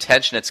stunned at the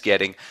attention it's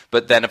getting.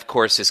 But then, of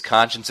course, his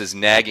conscience is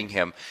nagging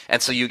him.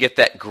 And so you get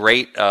that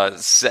great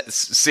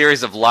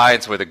series of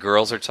lines where the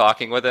girls are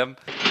talking with him.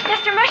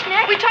 Mr.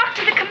 Mushnick, we talked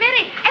to the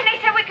committee, and they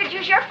said we could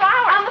use your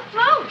flower on the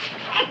float.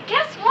 Hey,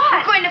 guess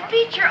what? We're going to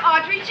feature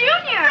Audrey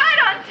Jr. Right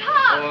on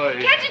top.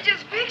 Boy. Can't you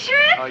just picture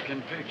it? I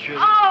can picture it.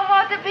 Oh,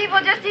 won't the people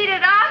just eat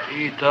it up?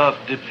 Eat up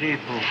the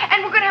people.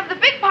 And we're going to have the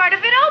big part of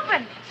it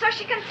open, so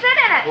she can sit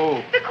in it.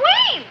 Who? The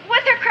queen,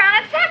 with her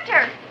crown and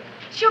scepter.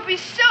 She'll be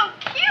so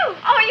cute.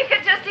 Oh, you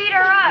could just eat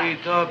her up.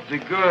 Eat up the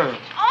girl.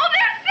 Oh,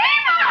 there's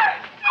Seymour!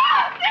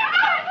 Oh,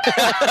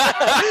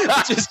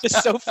 Which is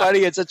just so funny.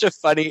 It's such a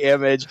funny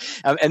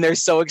image. And they're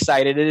so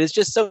excited. It is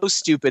just so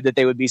stupid that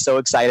they would be so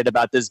excited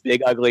about this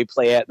big, ugly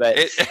plant.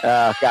 But,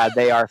 God,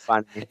 they are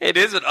funny. It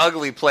is an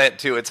ugly plant,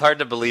 too. It's hard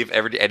to believe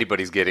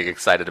anybody's getting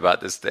excited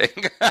about this thing.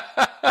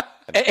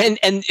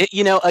 And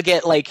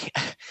again, like,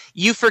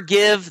 you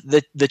forgive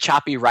the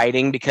choppy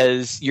writing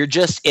because you're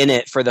just in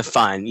it for the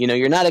fun.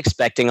 You're not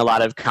expecting a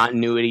lot of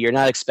continuity. You're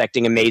not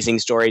expecting amazing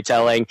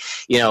storytelling.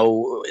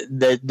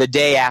 The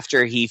day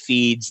after he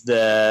feeds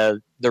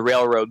the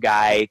railroad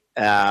guy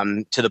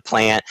to the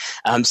plant,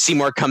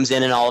 Seymour comes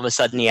in and all of a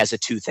sudden he has a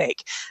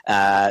toothache.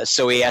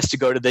 So he has to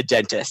go to the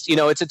dentist.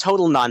 It's a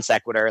total non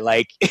sequitur.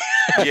 Like,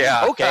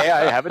 Yeah. Okay,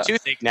 I have a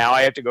toothache now.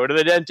 I have to go to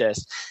the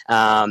dentist.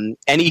 And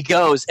he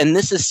goes, and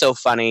this is so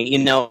funny.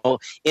 In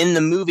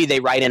the movie, they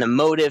write in a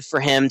motive for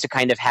him to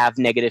kind of have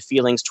negative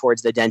feelings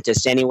towards the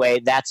dentist anyway.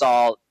 That's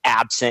all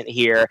absent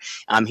here.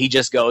 He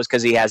just goes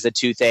because he has a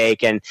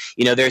toothache, and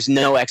there's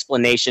no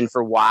explanation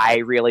for why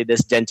really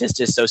this dentist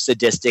is so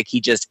sadistic.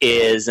 He just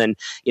is, and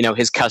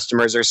his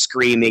customers are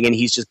screaming, and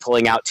he's just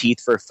pulling out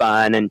teeth for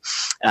fun. And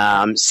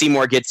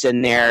Seymour gets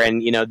in there,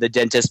 and the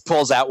dentist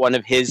pulls out one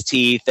of his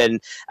teeth,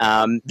 and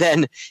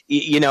then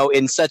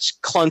in such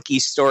clunky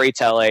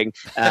storytelling,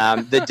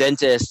 the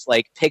dentist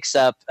picks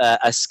up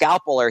a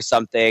scalpel or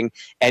something,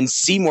 and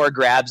Seymour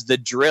grabs the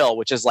drill,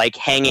 which is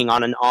hanging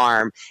on an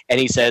arm, and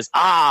he says,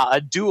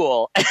 a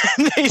duel. And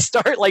they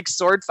start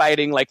sword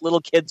fighting like little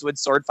kids would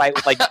sword fight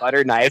with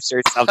butter knives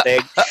or something.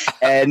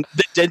 And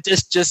the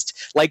dentist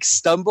just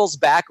stumbles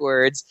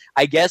backwards,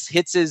 I guess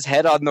hits his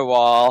head on the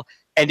wall,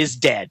 and is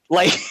dead.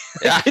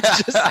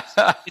 It's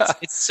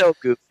so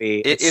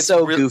goofy. It's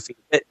so goofy.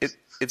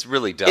 It's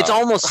really dumb. It's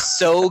almost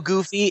so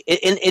goofy,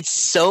 and it's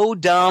so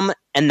dumb,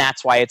 and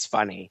that's why it's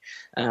funny.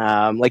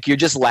 You're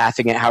just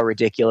laughing at how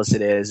ridiculous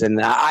it is,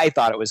 and I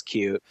thought it was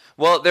cute.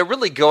 Well, they're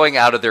really going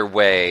out of their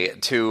way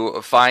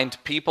to find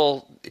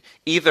people.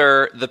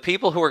 Either the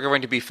people who are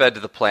going to be fed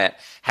to the plant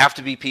have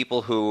to be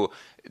people who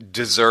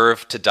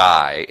deserve to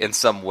die in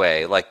some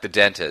way, like the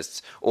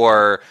dentists,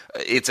 or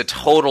it's a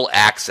total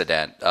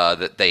accident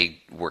that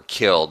they were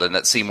killed, and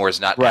that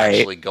Seymour's not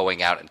actually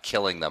going out and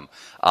killing them.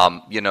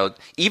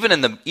 Even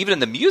in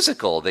the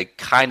musical, they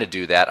kind of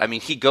do that. I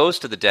mean, he goes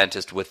to the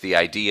dentist with the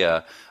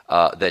idea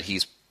that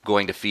he's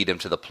going to feed him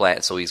to the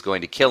plant, so he's going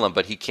to kill him,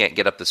 but he can't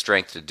get up the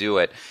strength to do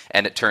it,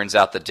 and it turns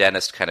out the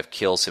dentist kind of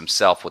kills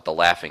himself with the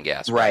laughing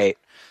gas. Right.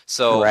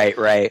 So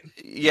right.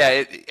 Yeah,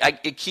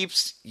 it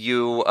keeps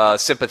you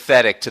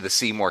sympathetic to the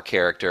Seymour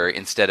character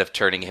instead of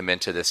turning him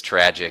into this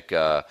tragic.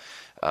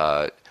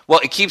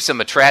 It keeps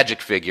him a tragic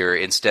figure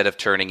instead of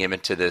turning him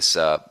into this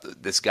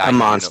guy, a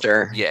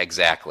monster. Yeah,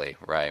 exactly.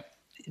 Right.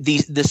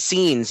 The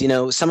scenes,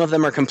 some of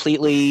them are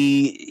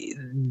completely,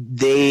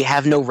 they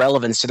have no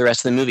relevance to the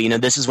rest of the movie.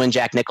 This is when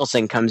Jack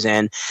Nicholson comes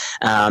in,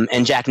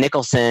 and Jack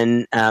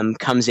Nicholson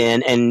comes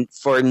in, and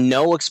for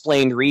no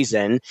explained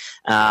reason,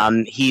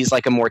 he's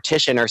like a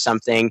mortician or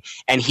something,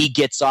 and he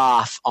gets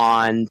off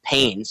on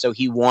pain. So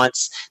he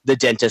wants the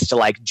dentist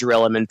to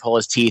drill him and pull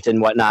his teeth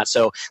and whatnot.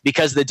 So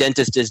because the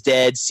dentist is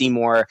dead,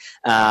 Seymour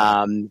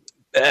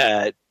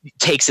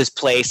takes his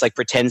place,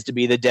 pretends to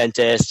be the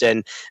dentist,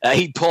 and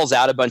he pulls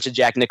out a bunch of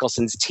Jack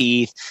Nicholson's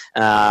teeth,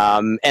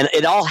 and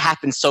it all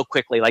happens so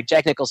quickly.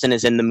 Jack Nicholson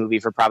is in the movie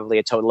for probably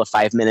a total of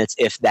 5 minutes,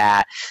 if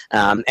that,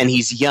 and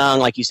he's young.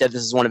 Like you said,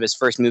 this is one of his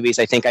first movies.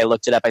 I think I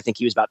looked it up. I think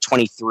he was about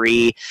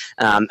 23.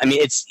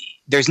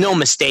 There's no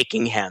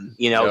mistaking him.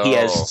 No. He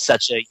has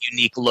such a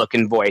unique look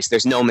and voice.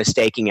 There's no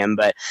mistaking him,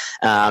 but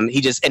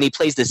he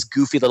plays this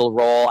goofy little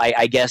role.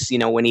 I guess,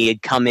 when he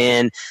had come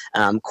in,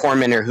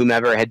 Corman or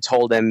whomever had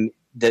told him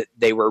that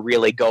they were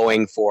really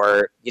going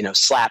for,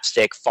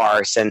 slapstick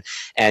farce.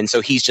 And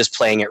so he's just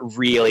playing it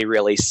really,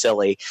 really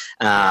silly.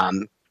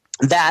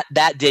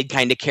 That did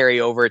kind of carry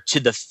over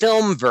to the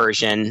film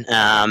version,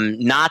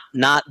 not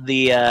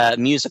the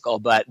musical,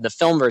 but the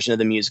film version of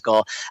the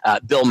musical.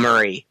 Bill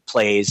Murray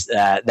plays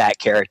that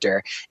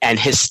character, and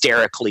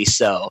hysterically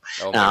so.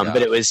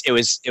 But it was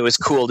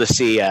cool to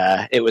see.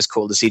 It was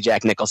cool to see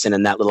Jack Nicholson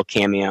in that little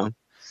cameo.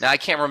 Now, I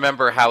can't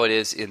remember how it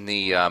is in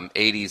the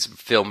 80s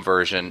film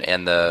version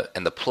and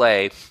the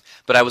play,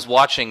 but I was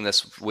watching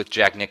this with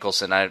Jack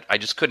Nicholson. I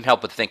just couldn't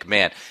help but think,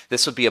 man,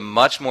 this would be a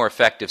much more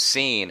effective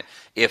scene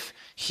if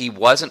he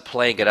wasn't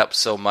playing it up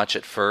so much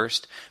at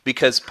first,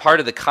 because part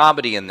of the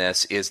comedy in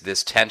this is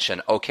this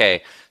tension.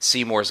 Okay,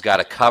 Seymour's got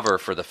to cover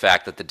for the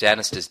fact that the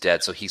dentist is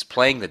dead, so he's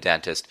playing the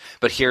dentist,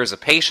 but here's a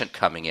patient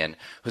coming in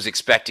who's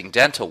expecting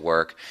dental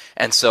work,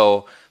 and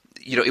so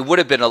it would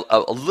have been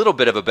a little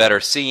bit of a better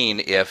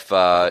scene if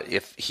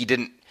we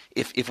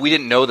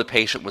didn't know the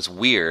patient was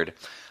weird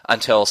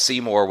until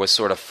Seymour was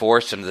sort of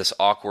forced into this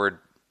awkward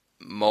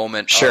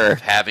moment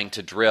of having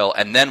to drill,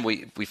 and then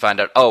we find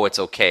out, it's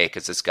okay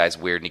because this guy's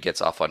weird and he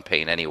gets off on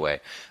pain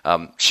anyway.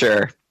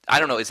 Sure. I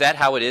don't know. Is that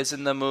how it is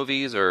in the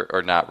movies,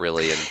 or not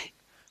really?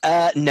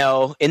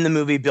 No, in the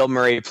movie, Bill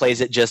Murray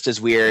plays it just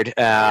as weird,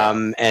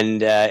 and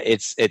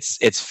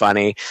it's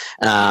funny.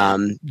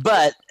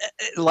 But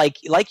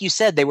like you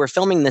said, they were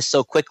filming this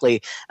so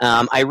quickly.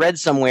 I read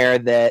somewhere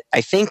that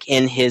I think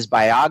in his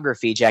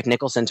biography, Jack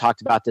Nicholson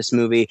talked about this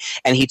movie,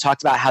 and he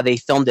talked about how they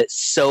filmed it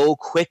so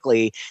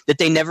quickly that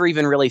they never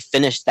even really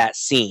finished that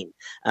scene.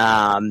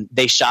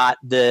 They shot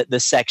the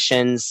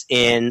sections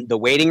in the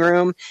waiting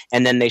room,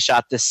 and then they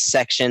shot the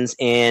sections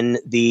in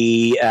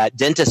the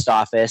dentist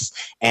office,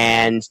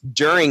 and and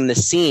during the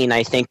scene,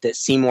 I think that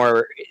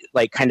Seymour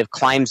like kind of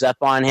climbs up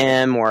on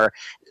him, or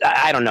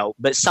I don't know,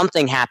 but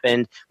something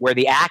happened where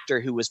the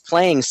actor who was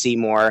playing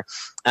Seymour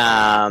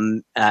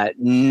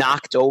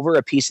knocked over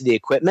a piece of the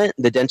equipment,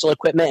 the dental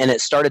equipment, and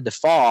it started to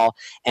fall.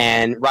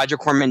 And Roger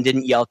Corman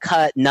didn't yell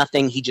cut,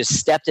 nothing. He just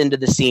stepped into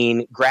the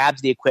scene,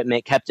 grabbed the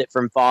equipment, kept it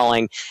from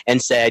falling, and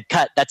said,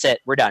 "Cut, that's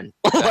it, we're done."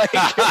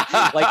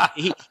 like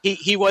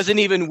he wasn't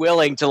even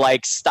willing to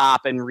like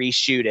stop and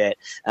reshoot it.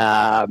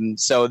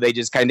 So they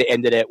just kind of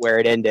ended it where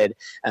it ended.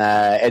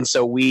 And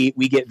so we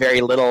get very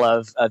little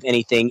of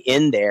anything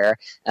in there.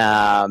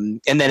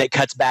 And then it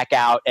cuts back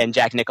out, and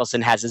Jack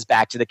Nicholson has his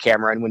back to the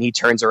camera, and when he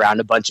turns around,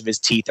 a bunch of his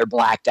teeth are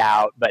blacked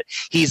out, but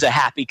he's a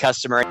happy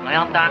customer.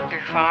 Well,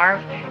 Dr.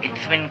 Favre,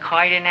 it's been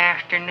quite an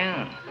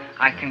afternoon.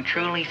 I can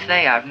truly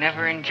say I've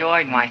never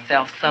enjoyed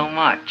myself so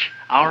much.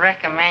 I'll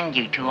recommend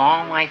you to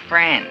all my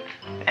friends.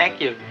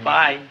 Thank you.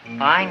 Bye.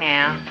 Bye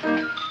now.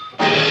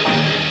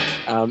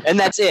 And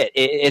that's it.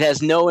 It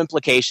has no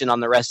implication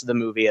on the rest of the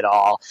movie at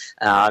all.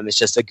 It's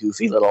just a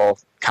goofy little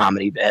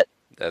comedy bit.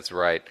 That's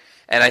right.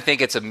 And I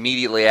think it's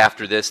immediately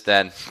after this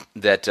then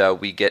that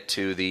we get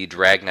to the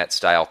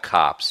Dragnet-style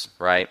cops,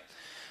 right?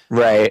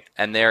 Right.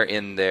 And they're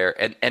in there,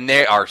 and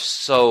they are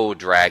so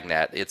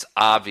Dragnet. It's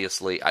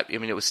obviously, I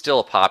mean, it was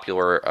still a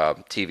popular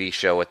TV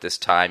show at this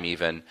time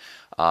even.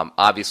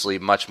 Obviously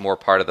much more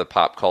part of the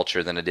pop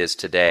culture than it is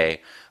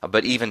today.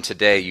 But even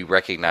today, you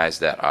recognize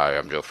that, "Hi,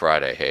 I'm Joe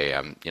Friday. Hey,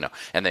 I'm,"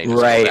 and they just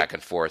go back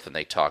and forth, and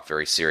they talk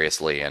very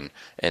seriously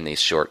in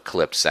these short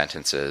clipped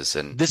sentences.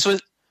 And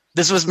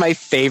This was my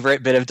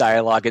favorite bit of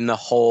dialogue in the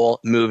whole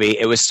movie.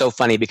 It was so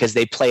funny because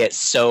they play it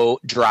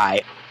so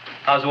dry.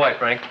 How's the wife,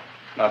 Frank?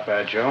 Not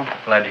bad, Joe.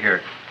 Glad to hear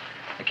it.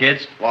 The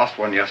kids? Lost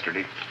one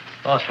yesterday.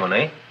 Lost one,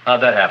 eh? How'd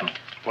that happen?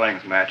 Playing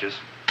with matches.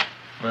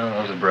 Well,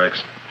 those are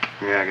breaks.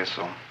 Yeah, I guess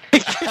so.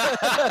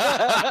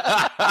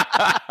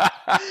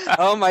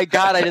 Oh my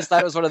God, I just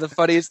thought it was one of the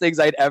funniest things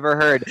I'd ever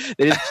heard.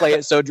 They just play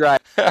it so dry.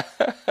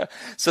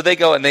 So they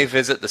go and they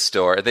visit the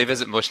store. They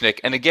visit Mushnick.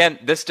 And again,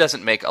 this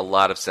doesn't make a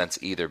lot of sense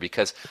either,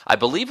 because I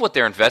believe what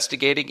they're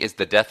investigating is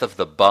the death of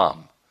the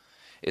bum.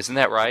 Isn't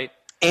that right?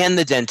 And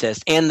the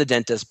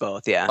dentist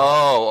both, yeah.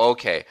 Oh,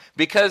 okay.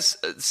 Because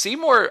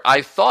Seymour,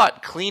 I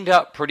thought, cleaned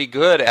up pretty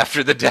good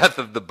after the death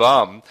of the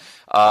bum.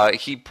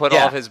 He put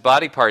all of his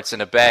body parts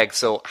in a bag,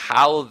 so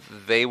how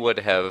they would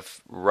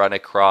have run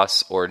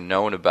across or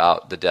known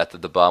about the death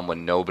of the bum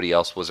when nobody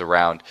else was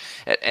around,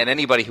 and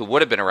anybody who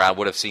would have been around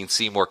would have seen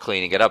Seymour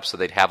cleaning it up, so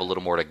they'd have a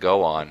little more to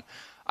go on,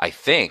 I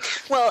think.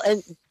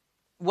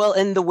 Well,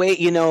 and the way,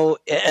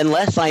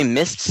 unless I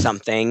missed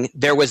something,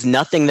 there was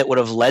nothing that would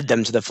have led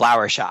them to the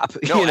flower shop.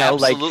 No,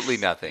 absolutely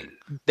nothing.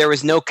 There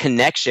was no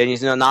connection.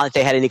 Not that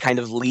they had any kind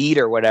of lead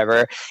or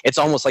whatever. It's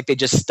almost like they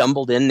just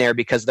stumbled in there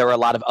because there were a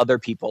lot of other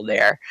people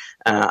there.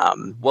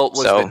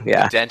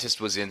 The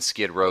dentist was in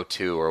Skid Row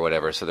too, or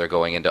whatever, so they're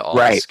going into all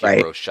the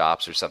Skid Row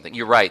shops or something.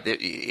 You're right.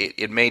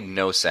 It made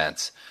no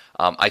sense.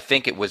 I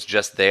think it was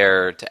just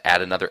there to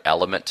add another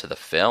element to the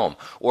film,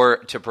 or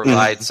to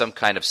provide some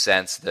kind of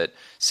sense that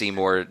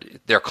Seymour,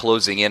 they're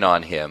closing in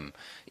on him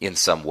in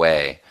some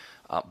way.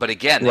 But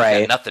again,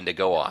 they had nothing to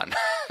go on.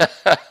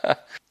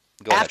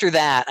 After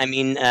that, I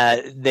mean,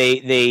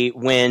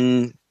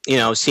 when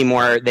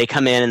Seymour, they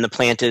come in and the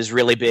plant is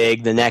really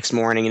big the next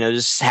morning.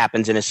 This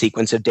happens in a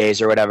sequence of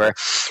days or whatever.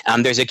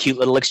 There's a cute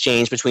little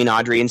exchange between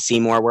Audrey and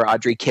Seymour where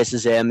Audrey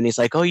kisses him and he's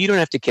like, "Oh, you don't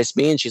have to kiss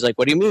me." And she's like,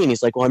 "What do you mean?"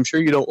 He's like, "Well, I'm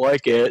sure you don't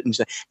like it." And she's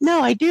like,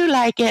 "No, I do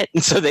like it."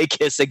 And so they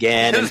kiss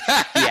again and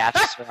he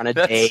asks her on a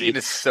date. That scene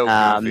is so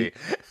goofy.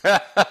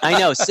 I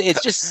know.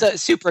 It's just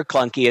super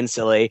clunky and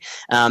silly.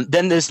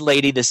 Then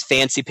this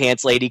fancy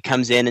pants lady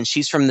comes in, and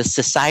she's from the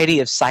Society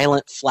of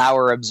Silent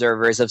Flower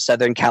Observers of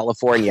Southern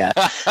California.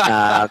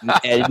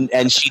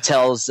 And she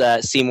tells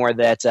Seymour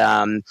that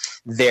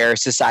their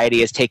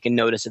society has taken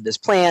notice of this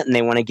plant and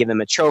they want to give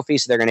him a trophy,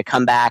 so they're going to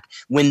come back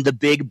when the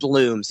big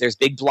blooms. There's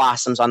big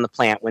blossoms on the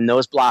plant. When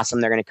those blossom,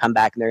 they're going to come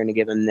back and they're going to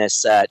give him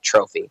this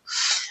trophy.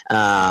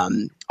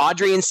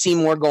 Audrey and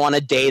Seymour go on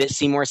a date at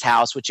Seymour's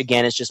house, which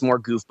again is just more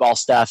goofball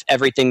stuff.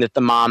 Everything that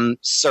the mom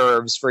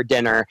serves for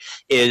dinner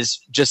is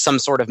just some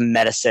sort of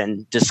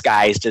medicine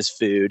disguised as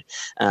food,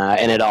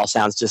 and it all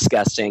sounds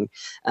disgusting.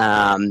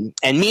 And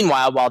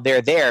meanwhile, while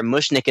they're there,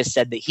 Mushnick has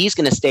said that he's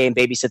going to stay and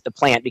babysit the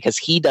plant because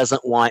he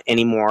doesn't want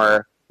any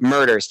more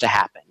murders to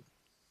happen.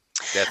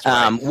 That's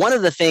right. One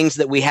of the things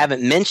that we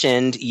haven't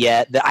mentioned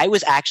yet that I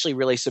was actually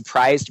really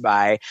surprised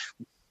by,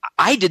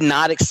 I did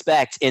not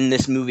expect in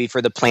this movie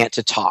for the plant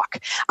to talk.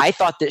 I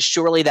thought that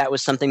surely that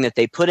was something that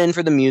they put in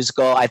for the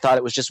musical. I thought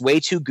it was just way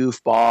too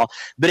goofball,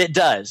 but it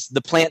does.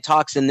 The plant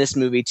talks in this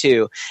movie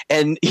too.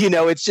 And,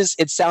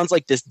 it sounds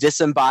like this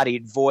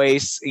disembodied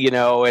voice,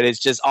 and it's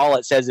just all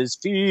it says is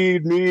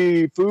 "feed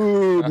me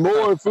food,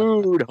 more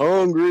food,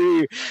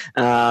 hungry."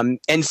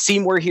 And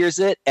Seymour hears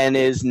it and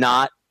is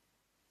not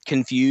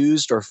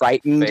confused or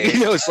frightened.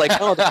 It's like,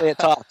 oh, the plant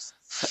talks.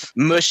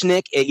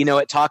 Mushnik,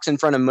 it talks in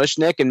front of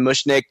Mushnik, and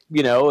Mushnik,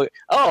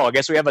 oh, I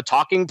guess we have a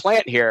talking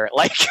plant here.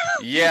 Like,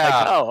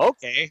 yeah. Oh,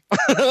 okay.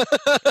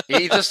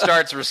 He just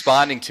starts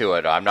responding to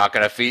it. I'm not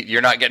going to feed.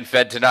 You're not getting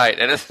fed tonight.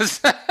 And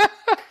it's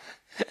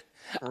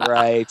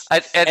right.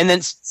 And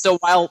then,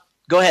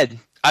 go ahead.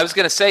 I was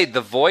going to say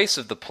the voice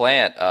of the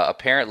plant.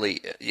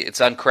 Apparently, it's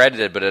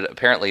uncredited, but it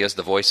apparently is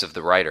the voice of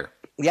the writer.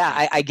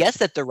 Yeah, I guess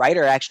that the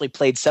writer actually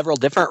played several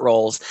different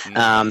roles,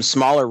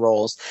 smaller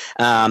roles.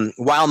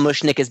 While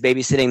Mushnik is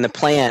babysitting the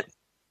plant,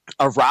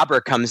 a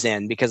robber comes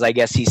in because I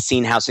guess he's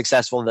seen how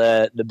successful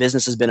the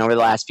business has been over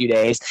the last few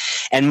days.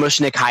 And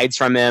Mushnik hides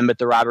from him, but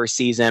the robber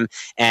sees him.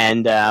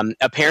 And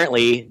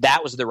apparently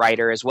that was the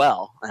writer as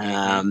well,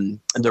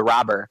 the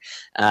robber.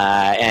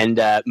 And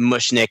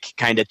Mushnik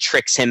kind of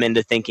tricks him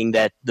into thinking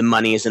that the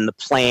money is in the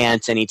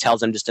plant. And he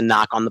tells him just to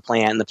knock on the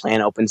plant, and the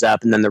plant opens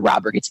up, and then the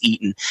robber gets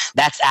eaten.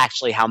 That's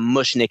actually how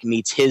Mushnik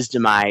meets his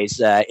demise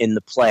in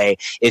the play,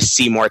 is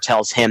Seymour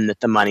tells him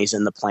that the money's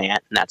in the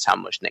plant, and that's how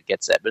Mushnik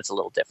gets it. But it's a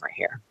little different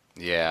here.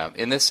 Yeah,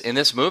 in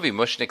this movie,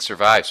 Mushnik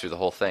survives through the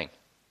whole thing.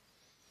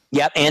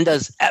 Yep, and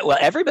does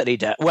everybody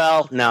does.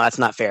 Well, no, that's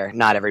not fair.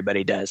 Not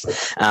everybody does.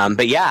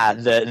 But yeah,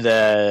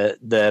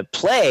 the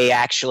play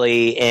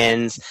actually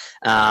ends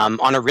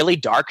on a really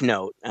dark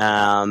note.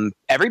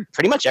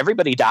 Pretty much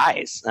everybody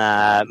dies.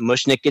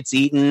 Mushnik gets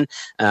eaten.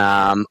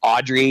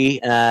 Audrey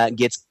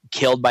gets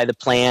killed by the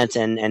plant,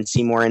 and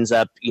Seymour ends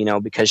up,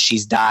 because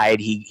she's died,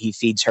 he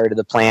feeds her to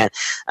the plant,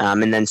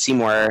 and then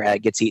Seymour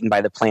gets eaten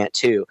by the plant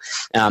too.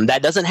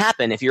 That doesn't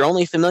happen. If you're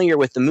only familiar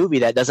with the movie,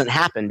 that doesn't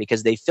happen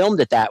because they filmed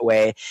it that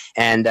way,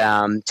 and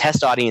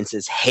test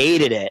audiences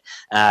hated it,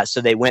 so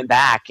they went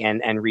back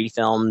and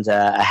refilmed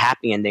a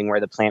happy ending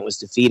where the plant was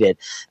defeated.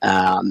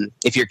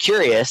 If you're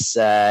curious,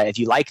 if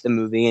you like the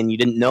movie and you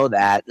didn't know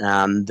that,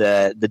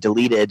 the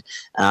deleted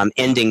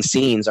ending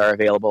scenes are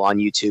available on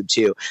YouTube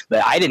too.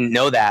 But I didn't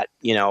know that,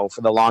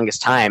 for the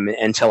longest time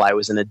until I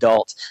was an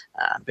adult.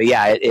 But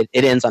yeah, it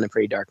ends on a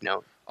pretty dark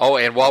note. Oh,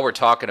 and while we're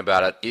talking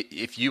about it,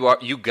 if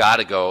you got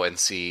to go and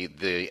see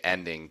the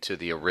ending to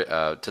the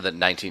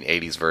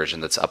 1980s version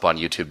that's up on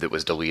YouTube that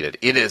was deleted.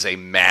 It is a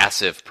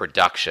massive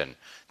production.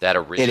 That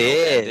original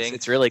ending.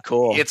 It's really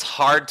cool. It's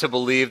hard to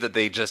believe that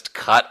they just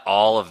cut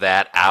all of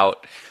that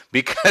out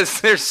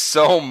because there's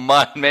so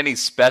many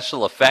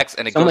special effects,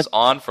 and it goes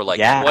on for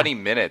 20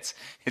 minutes.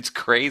 It's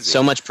crazy.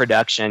 So much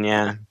production,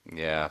 yeah.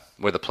 Yeah,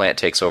 where the plant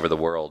takes over the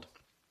world.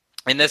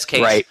 In this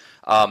case, right.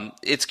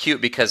 It's cute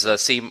because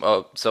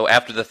so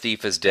after the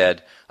thief is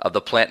dead,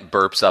 the plant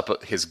burps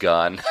up his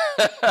gun.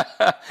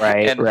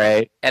 Right,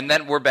 right. And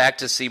then we're back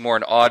to Seymour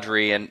and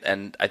Audrey,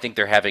 and I think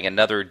they're having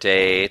another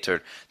date,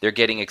 or they're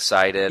getting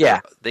excited. Yeah.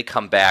 They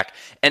come back.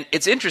 And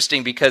it's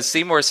interesting because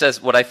Seymour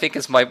says what I think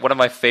is one of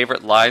my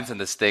favorite lines in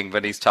this thing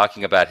when he's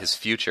talking about his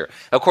future.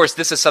 Of course,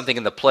 this is something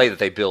in the play that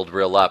they build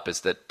real up,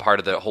 is that part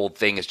of the whole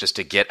thing is just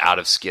to get out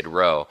of Skid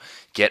Row,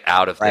 get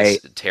out of this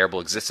terrible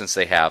existence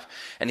they have.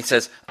 And he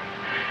says,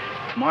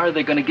 tomorrow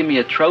they're going to give me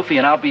a trophy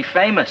and I'll be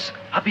famous.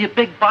 I'll be a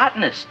big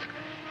botanist.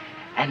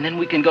 And then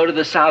we can go to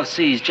the South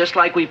Seas just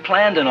like we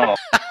planned and all.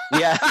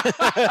 Yeah.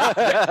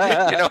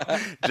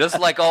 Just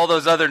like all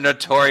those other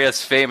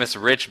notorious, famous,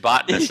 rich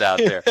botanists out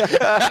there.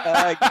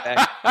 I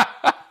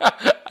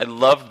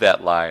loved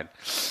that line.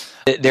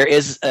 There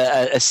is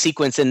a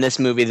sequence in this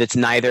movie that's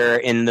neither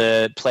in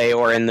the play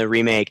or in the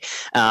remake,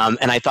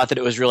 and I thought that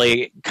it was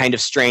really kind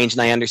of strange,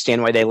 and I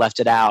understand why they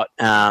left it out.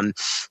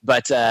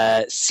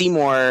 But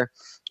Seymour...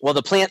 Well,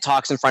 the plant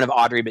talks in front of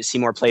Audrey, but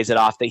Seymour plays it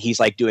off that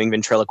he's like doing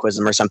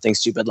ventriloquism or something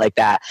stupid like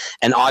that.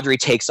 And Audrey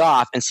takes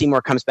off, and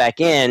Seymour comes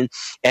back in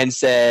and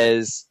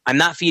says, I'm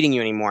not feeding you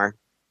anymore.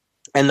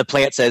 And the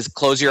plant says,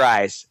 close your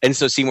eyes. And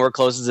so Seymour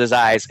closes his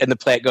eyes, and the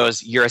plant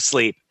goes, you're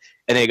asleep.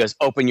 And then he goes,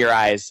 open your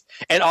eyes.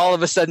 And all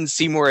of a sudden,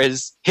 Seymour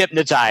is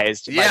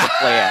hypnotized by the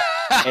plant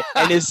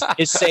and is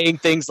saying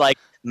things like,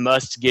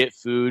 must get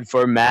food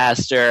for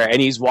master,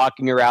 and he's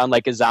walking around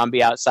like a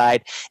zombie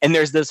outside, and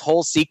there's this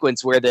whole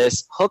sequence where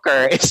this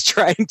hooker is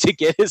trying to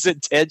get his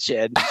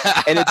attention,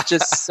 and it's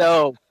just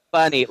so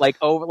funny.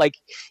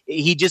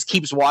 He just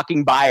keeps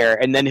walking by her,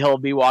 and then he'll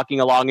be walking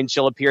along and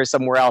she'll appear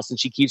somewhere else, and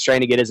she keeps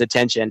trying to get his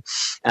attention,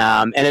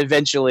 and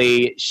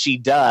eventually she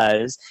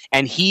does,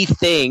 and he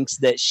thinks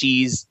that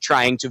she's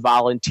trying to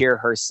volunteer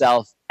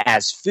herself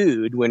as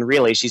food when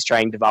really she's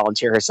trying to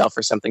volunteer herself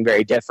for something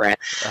very different.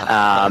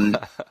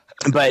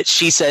 But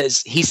he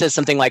says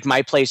something like,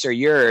 my place or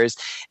yours?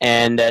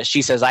 And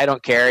she says, I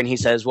don't care. And he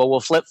says, well,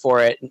 we'll flip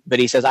for it. But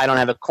he says, I don't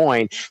have a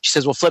coin. She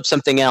says, we'll flip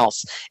something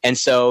else. And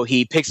so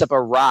he picks up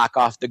a rock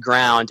off the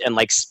ground and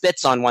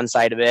spits on one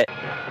side of it.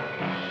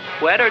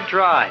 Wet or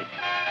dry?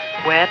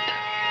 Wet.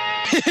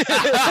 Which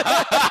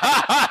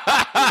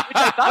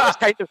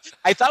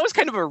I thought was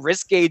kind of a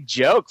risque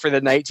joke for the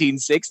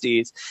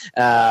 1960s.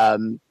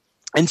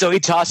 And so he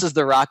tosses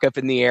the rock up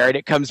in the air, and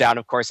it comes down,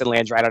 of course, and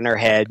lands right on her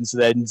head. And so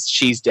then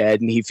she's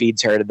dead, and he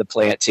feeds her to the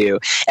plant too.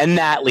 And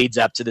that leads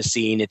up to the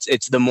scene.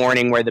 It's the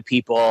morning where the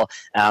people,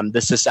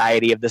 the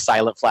Society of the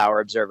Silent Flower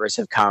Observers,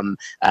 have come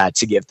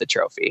to give the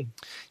trophy.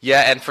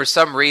 Yeah, and for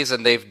some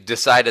reason they've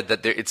decided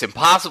that it's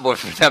impossible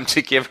for them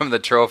to give him the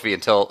trophy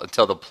until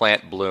the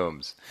plant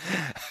blooms.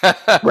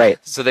 Right.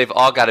 So they've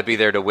all got to be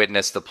there to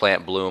witness the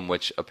plant bloom,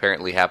 which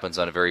apparently happens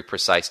on a very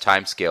precise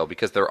time scale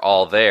because they're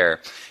all there,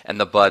 and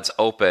the buds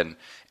open,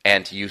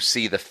 and you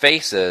see the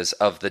faces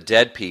of the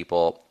dead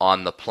people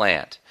on the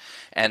plant.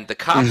 And the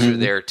cops are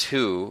there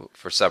too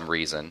for some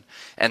reason.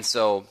 And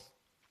so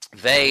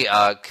they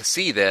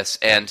see this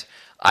and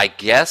I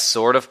guess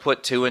sort of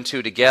put two and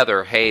two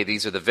together. Hey,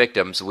 these are the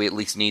victims. We at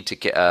least need to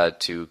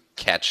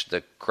catch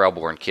the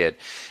Krellborn kid.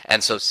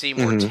 And so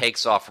Seymour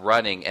takes off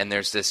running, and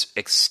there's this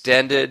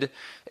extended,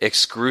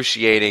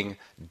 excruciating,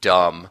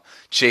 dumb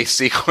chase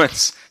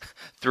sequence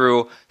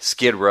through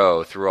Skid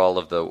Row, through all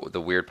of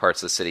the weird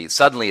parts of the city.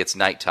 Suddenly it's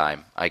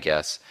nighttime, I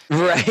guess.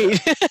 Right.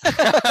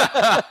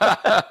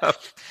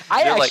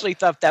 I actually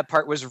thought that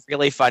part was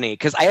really funny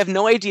because I have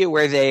no idea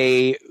where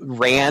they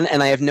ran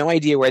and I have no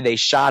idea where they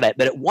shot it.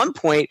 But at one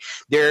point,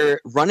 they're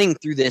running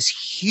through this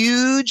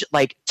huge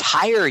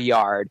tire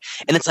yard,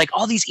 and it's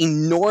all these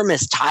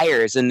enormous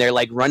tires, and they're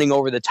running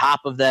over the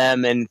top of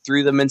them and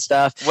through them and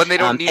stuff. When they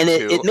don't need and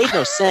to. It made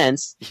no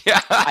sense.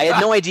 Yeah. I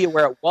had no idea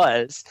where it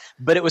was,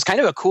 but it was kind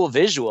of a cool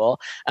visual.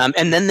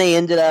 And then they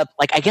ended up,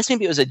 I guess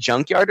maybe it was a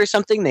junkyard or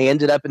something. They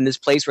ended up in this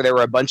place where there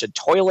were a bunch of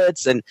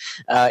toilets, and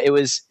it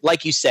was,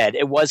 like you said,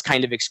 it was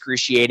kind of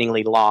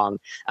excruciatingly long.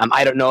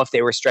 I don't know if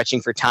they were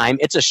stretching for time.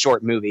 It's a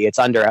short movie. It's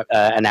under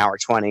an hour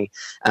 20.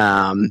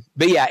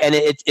 But yeah, and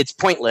it's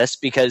pointless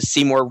because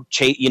Seymour,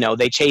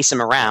 they chase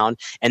him around,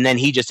 and then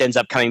he just ends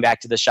up coming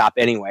back to the shop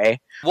anyway.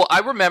 Well, I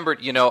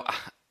remembered,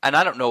 and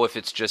I don't know if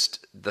it's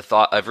just the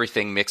thought,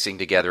 everything mixing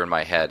together in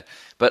my head,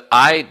 but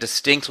I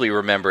distinctly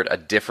remembered a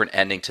different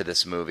ending to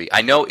this movie.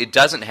 I know it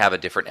doesn't have a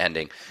different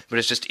ending, but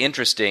it's just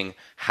interesting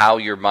how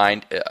your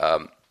mind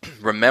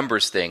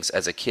remembers things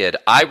as a kid.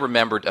 I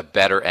remembered a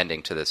better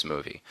ending to this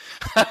movie.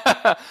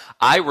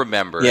 I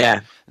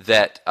remembered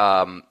that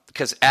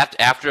because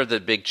after the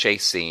big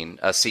chase scene,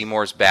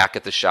 Seymour's back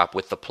at the shop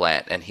with the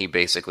plant, and he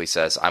basically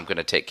says, I'm going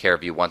to take care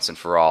of you once and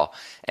for all.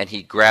 And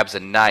he grabs a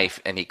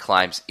knife, and he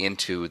climbs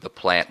into the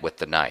plant with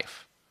the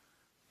knife.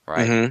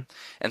 Right?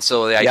 And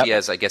so the idea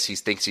is, I guess he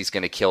thinks he's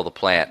going to kill the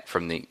plant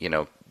from the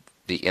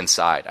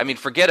inside. I mean,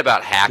 forget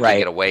about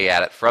hacking it away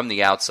at it from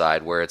the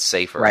outside where it's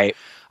safer. Right.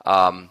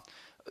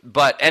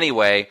 But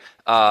anyway,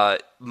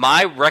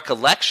 my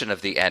recollection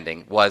of the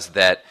ending was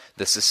that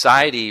the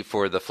Society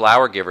for the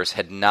Flower Givers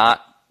had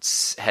not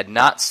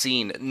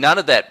seen, none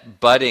of that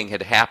budding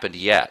had happened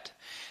yet,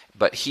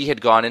 but he had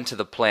gone into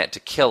the plant to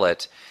kill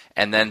it,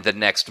 and then the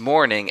next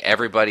morning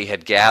everybody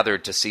had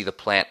gathered to see the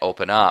plant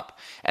open up,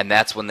 and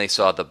that's when they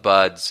saw the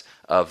buds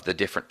of the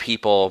different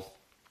people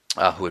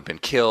who had been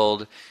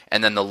killed,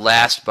 and then the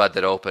last bud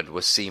that opened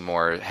was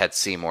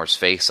Seymour's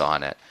face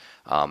on it.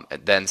 And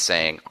then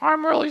saying,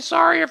 I'm really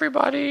sorry,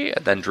 everybody,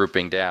 and then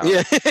drooping down.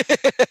 Yeah.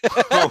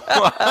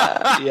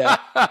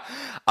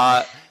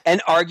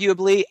 And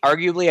arguably,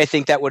 I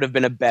think that would have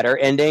been a better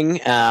ending.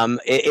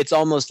 It's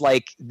almost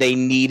like they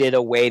needed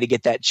a way to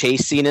get that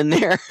chase scene in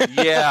there.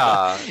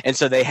 Yeah. And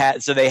so they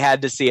had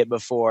to see it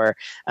before.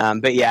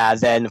 But yeah,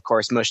 then of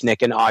course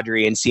Mushnick and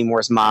Audrey and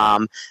Seymour's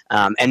mom,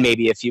 and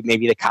maybe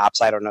the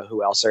cops. I don't know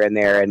who else are in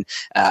there. And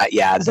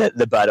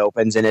the bud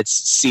opens and it's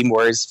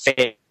Seymour's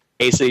face.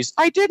 Says,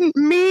 I didn't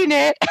mean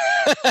it,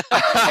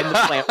 and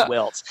the plant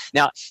wilts.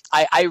 Now,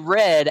 I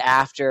read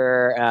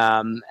after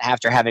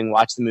having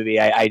watched the movie,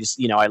 I just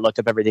I looked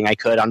up everything I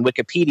could on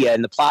Wikipedia.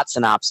 In the plot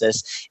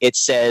synopsis, it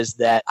says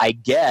that I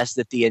guess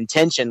that the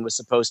intention was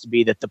supposed to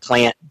be that the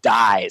plant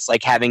dies,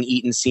 like having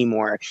eaten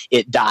Seymour,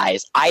 it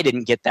dies. I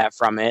didn't get that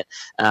from it,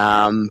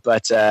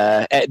 but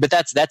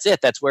that's it.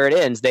 That's where it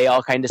ends. They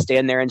all kind of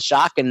stand there in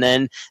shock, and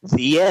then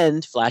the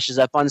end flashes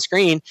up on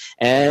screen,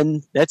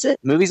 and that's it.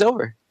 Movie's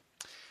over.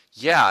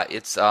 Yeah,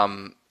 it's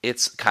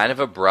kind of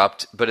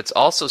abrupt, but it's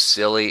also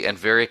silly and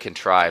very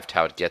contrived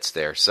how it gets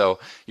there. So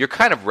you're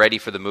kind of ready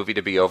for the movie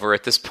to be over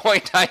at this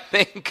point, I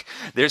think.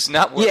 There's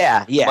not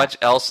much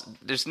else.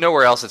 There's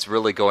nowhere else it's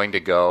really going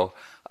to go.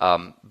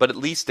 But at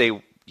least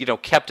they,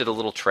 kept it a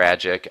little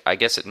tragic. I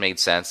guess it made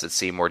sense that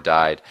Seymour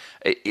died.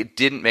 It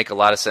didn't make a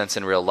lot of sense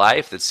in real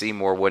life that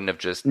Seymour wouldn't have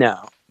just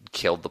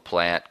killed the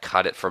plant,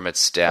 cut it from its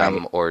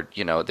stem, or,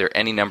 there are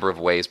any number of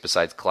ways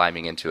besides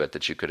climbing into it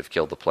that you could have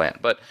killed the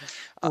plant. But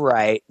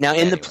right. Now,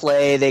 in the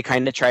play, they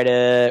kind of try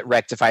to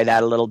rectify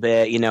that a little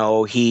bit.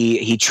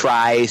 He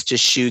tries to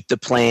shoot the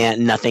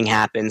plant, nothing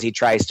happens. He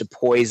tries to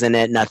poison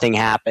it, nothing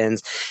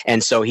happens.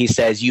 And so he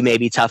says, you may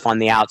be tough on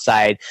the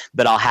outside,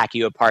 but I'll hack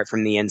you apart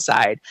from the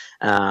inside.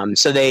 And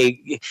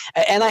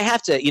I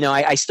have to,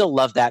 I still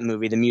love that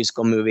movie, the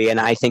musical movie, and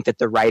I think that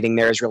the writing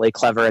there is really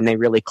clever, and they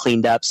really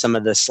cleaned up some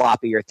of the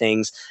sloppier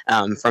things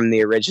from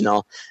the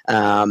original.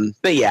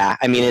 But yeah,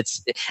 I mean,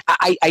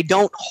 I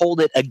don't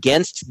hold it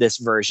against this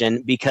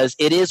version, because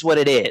it is what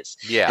it is.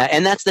 Yeah.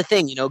 And that's the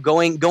thing,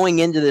 going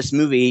into this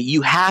movie,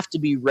 you have to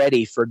be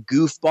ready for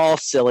goofball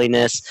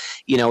silliness.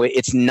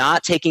 It's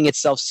not taking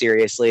itself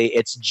seriously.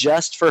 It's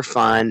just for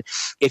fun.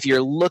 If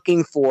you're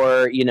looking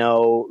for,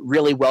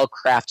 really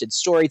well-crafted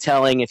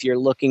storytelling, if you're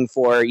looking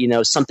for,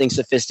 something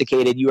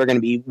sophisticated, you are going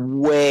to be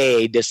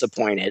way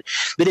disappointed.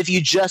 But if you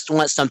just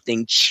want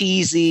something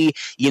cheesy,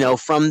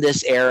 from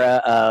this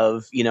era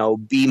of,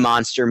 B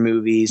monster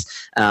movies,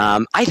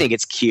 I think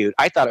it's cute.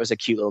 I thought it was a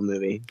cute little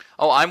movie.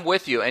 Oh, I'm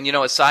with you. And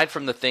aside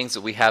from the things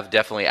that we have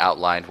definitely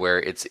outlined, where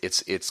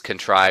it's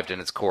contrived and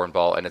it's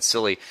cornball and it's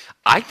silly,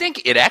 I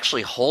think it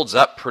actually holds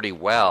up pretty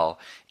well.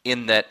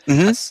 In that,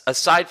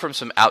 aside from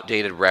some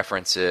outdated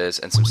references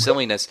and some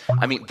silliness,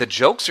 I mean, the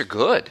jokes are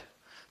good.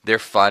 They're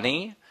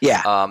funny.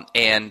 Yeah.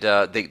 And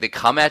they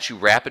come at you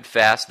rapid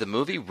fast. The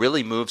movie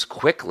really moves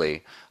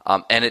quickly.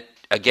 And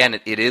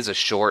it is a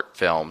short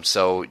film,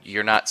 so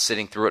you're not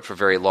sitting through it for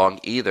very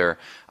long either.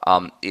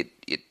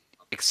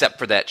 Except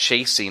for that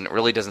chase scene, it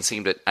really doesn't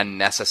seem to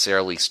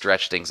unnecessarily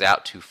stretch things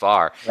out too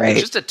far. Right. It's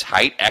just a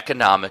tight,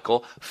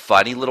 economical,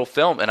 funny little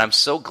film, and I'm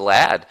so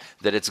glad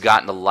that it's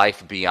gotten a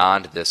life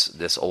beyond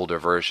this older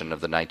version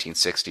of the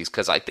 1960s,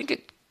 because I think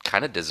it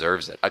kind of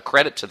deserves it. A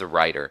credit to the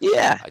writer,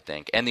 I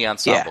think, and the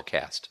ensemble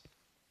cast.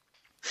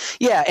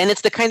 Yeah, and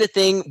it's the kind of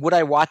thing, would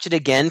I watch it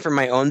again for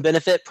my own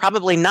benefit?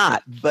 Probably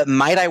not. But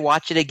might I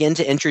watch it again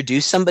to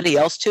introduce somebody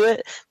else to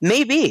it?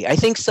 Maybe. I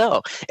think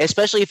so.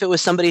 Especially if it was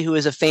somebody who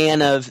is a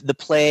fan of the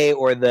play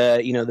or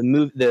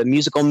the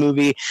musical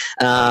movie,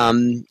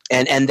 and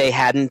they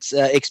hadn't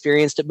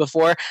experienced it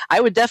before. I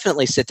would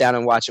definitely sit down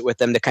and watch it with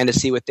them to kind of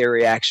see what their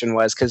reaction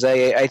was, because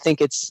I think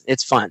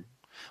it's fun.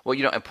 Well,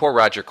 and poor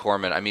Roger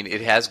Corman, I mean, it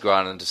has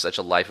gone into such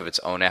a life of its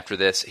own after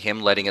this,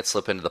 him letting it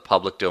slip into the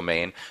public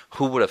domain.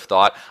 Who would have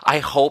thought? I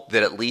hope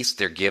that at least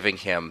they're giving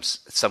him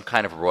some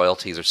kind of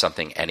royalties or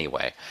something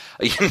anyway.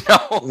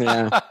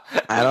 Yeah,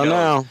 I don't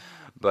know.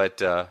 But,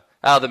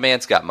 the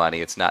man's got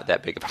money. It's not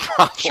that big of a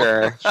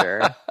problem.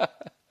 Sure.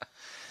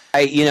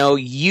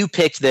 You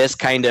picked this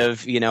kind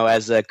of,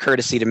 as a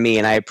courtesy to me,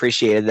 and I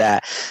appreciated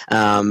that.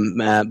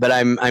 But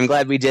I'm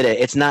glad we did it.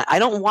 It's not. I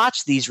don't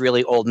watch these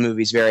really old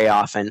movies very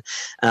often,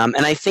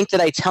 and I think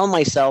that I tell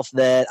myself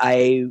that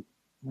I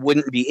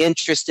wouldn't be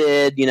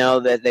interested.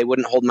 That they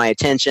wouldn't hold my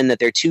attention. That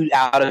they're too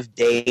out of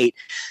date.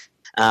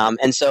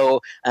 And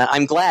so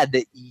I'm glad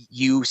that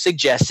you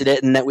suggested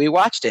it and that we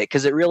watched it,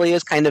 because it really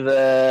is kind of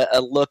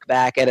a look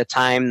back at a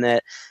time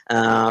that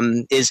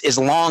is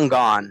long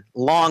gone.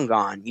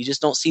 You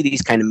just don't see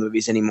these kind of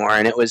movies anymore,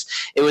 and it was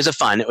a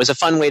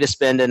fun way to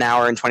spend an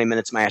hour and 20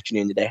 minutes of my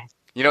afternoon today.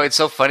 It's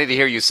so funny to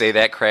hear you say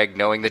that, Craig,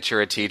 knowing that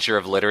you're a teacher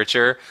of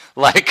literature.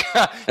 Like,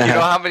 you know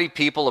how many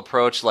people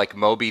approach, like,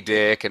 Moby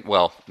Dick, and,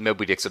 well,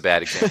 Moby Dick's a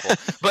bad example,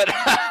 but,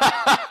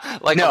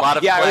 a lot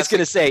of classic... I was going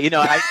to say,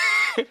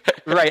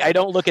 right, I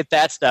don't look at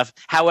that stuff.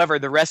 However,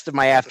 the rest of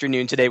my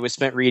afternoon today was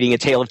spent reading A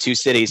Tale of Two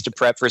Cities to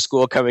prep for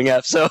school coming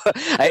up, so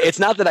it's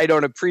not that I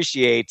don't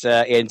appreciate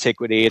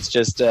antiquity, it's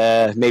just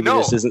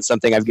this isn't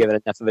something I've given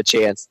enough of a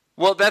chance.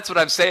 Well, that's what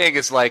I'm saying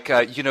is like,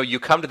 you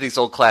come to these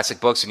old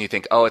classic books and you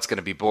think, oh, it's going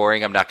to be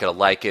boring, I'm not going to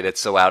like it,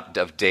 it's so out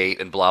of date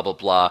and blah, blah,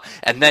 blah.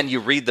 And then you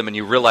read them and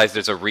you realize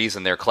there's a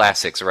reason they're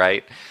classics,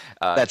 right?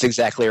 That's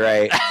exactly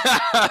right.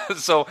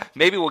 So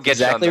maybe we'll get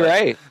exactly you on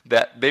right.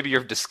 that. Maybe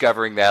you're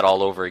discovering that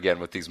all over again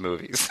with these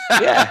movies.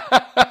 Yeah.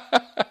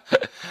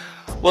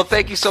 Well,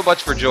 thank you so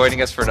much for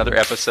joining us for another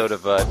episode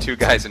of Two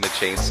Guys and a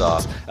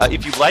Chainsaw.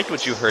 If you liked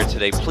what you heard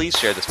today, please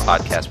share this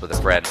podcast with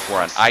a friend.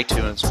 We're on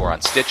iTunes, we're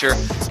on Stitcher,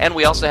 and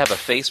we also have a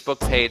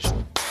Facebook page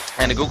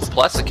and a Google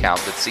Plus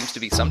account that seems to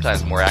be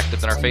sometimes more active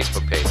than our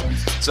Facebook page.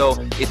 So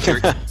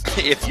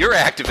if you're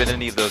active in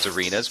any of those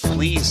arenas,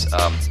 please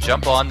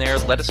jump on there,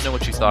 let us know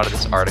what you thought of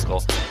this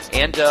article,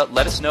 and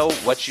let us know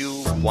what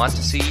you want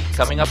to see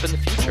coming up in the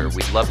future.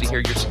 We'd love to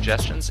hear your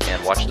suggestions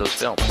and watch those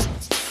films.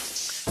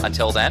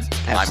 Until then,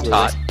 Absolutely.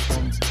 I'm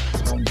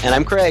Todd. And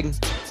I'm Craig.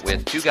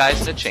 With Two Guys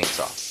and a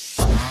Chainsaw.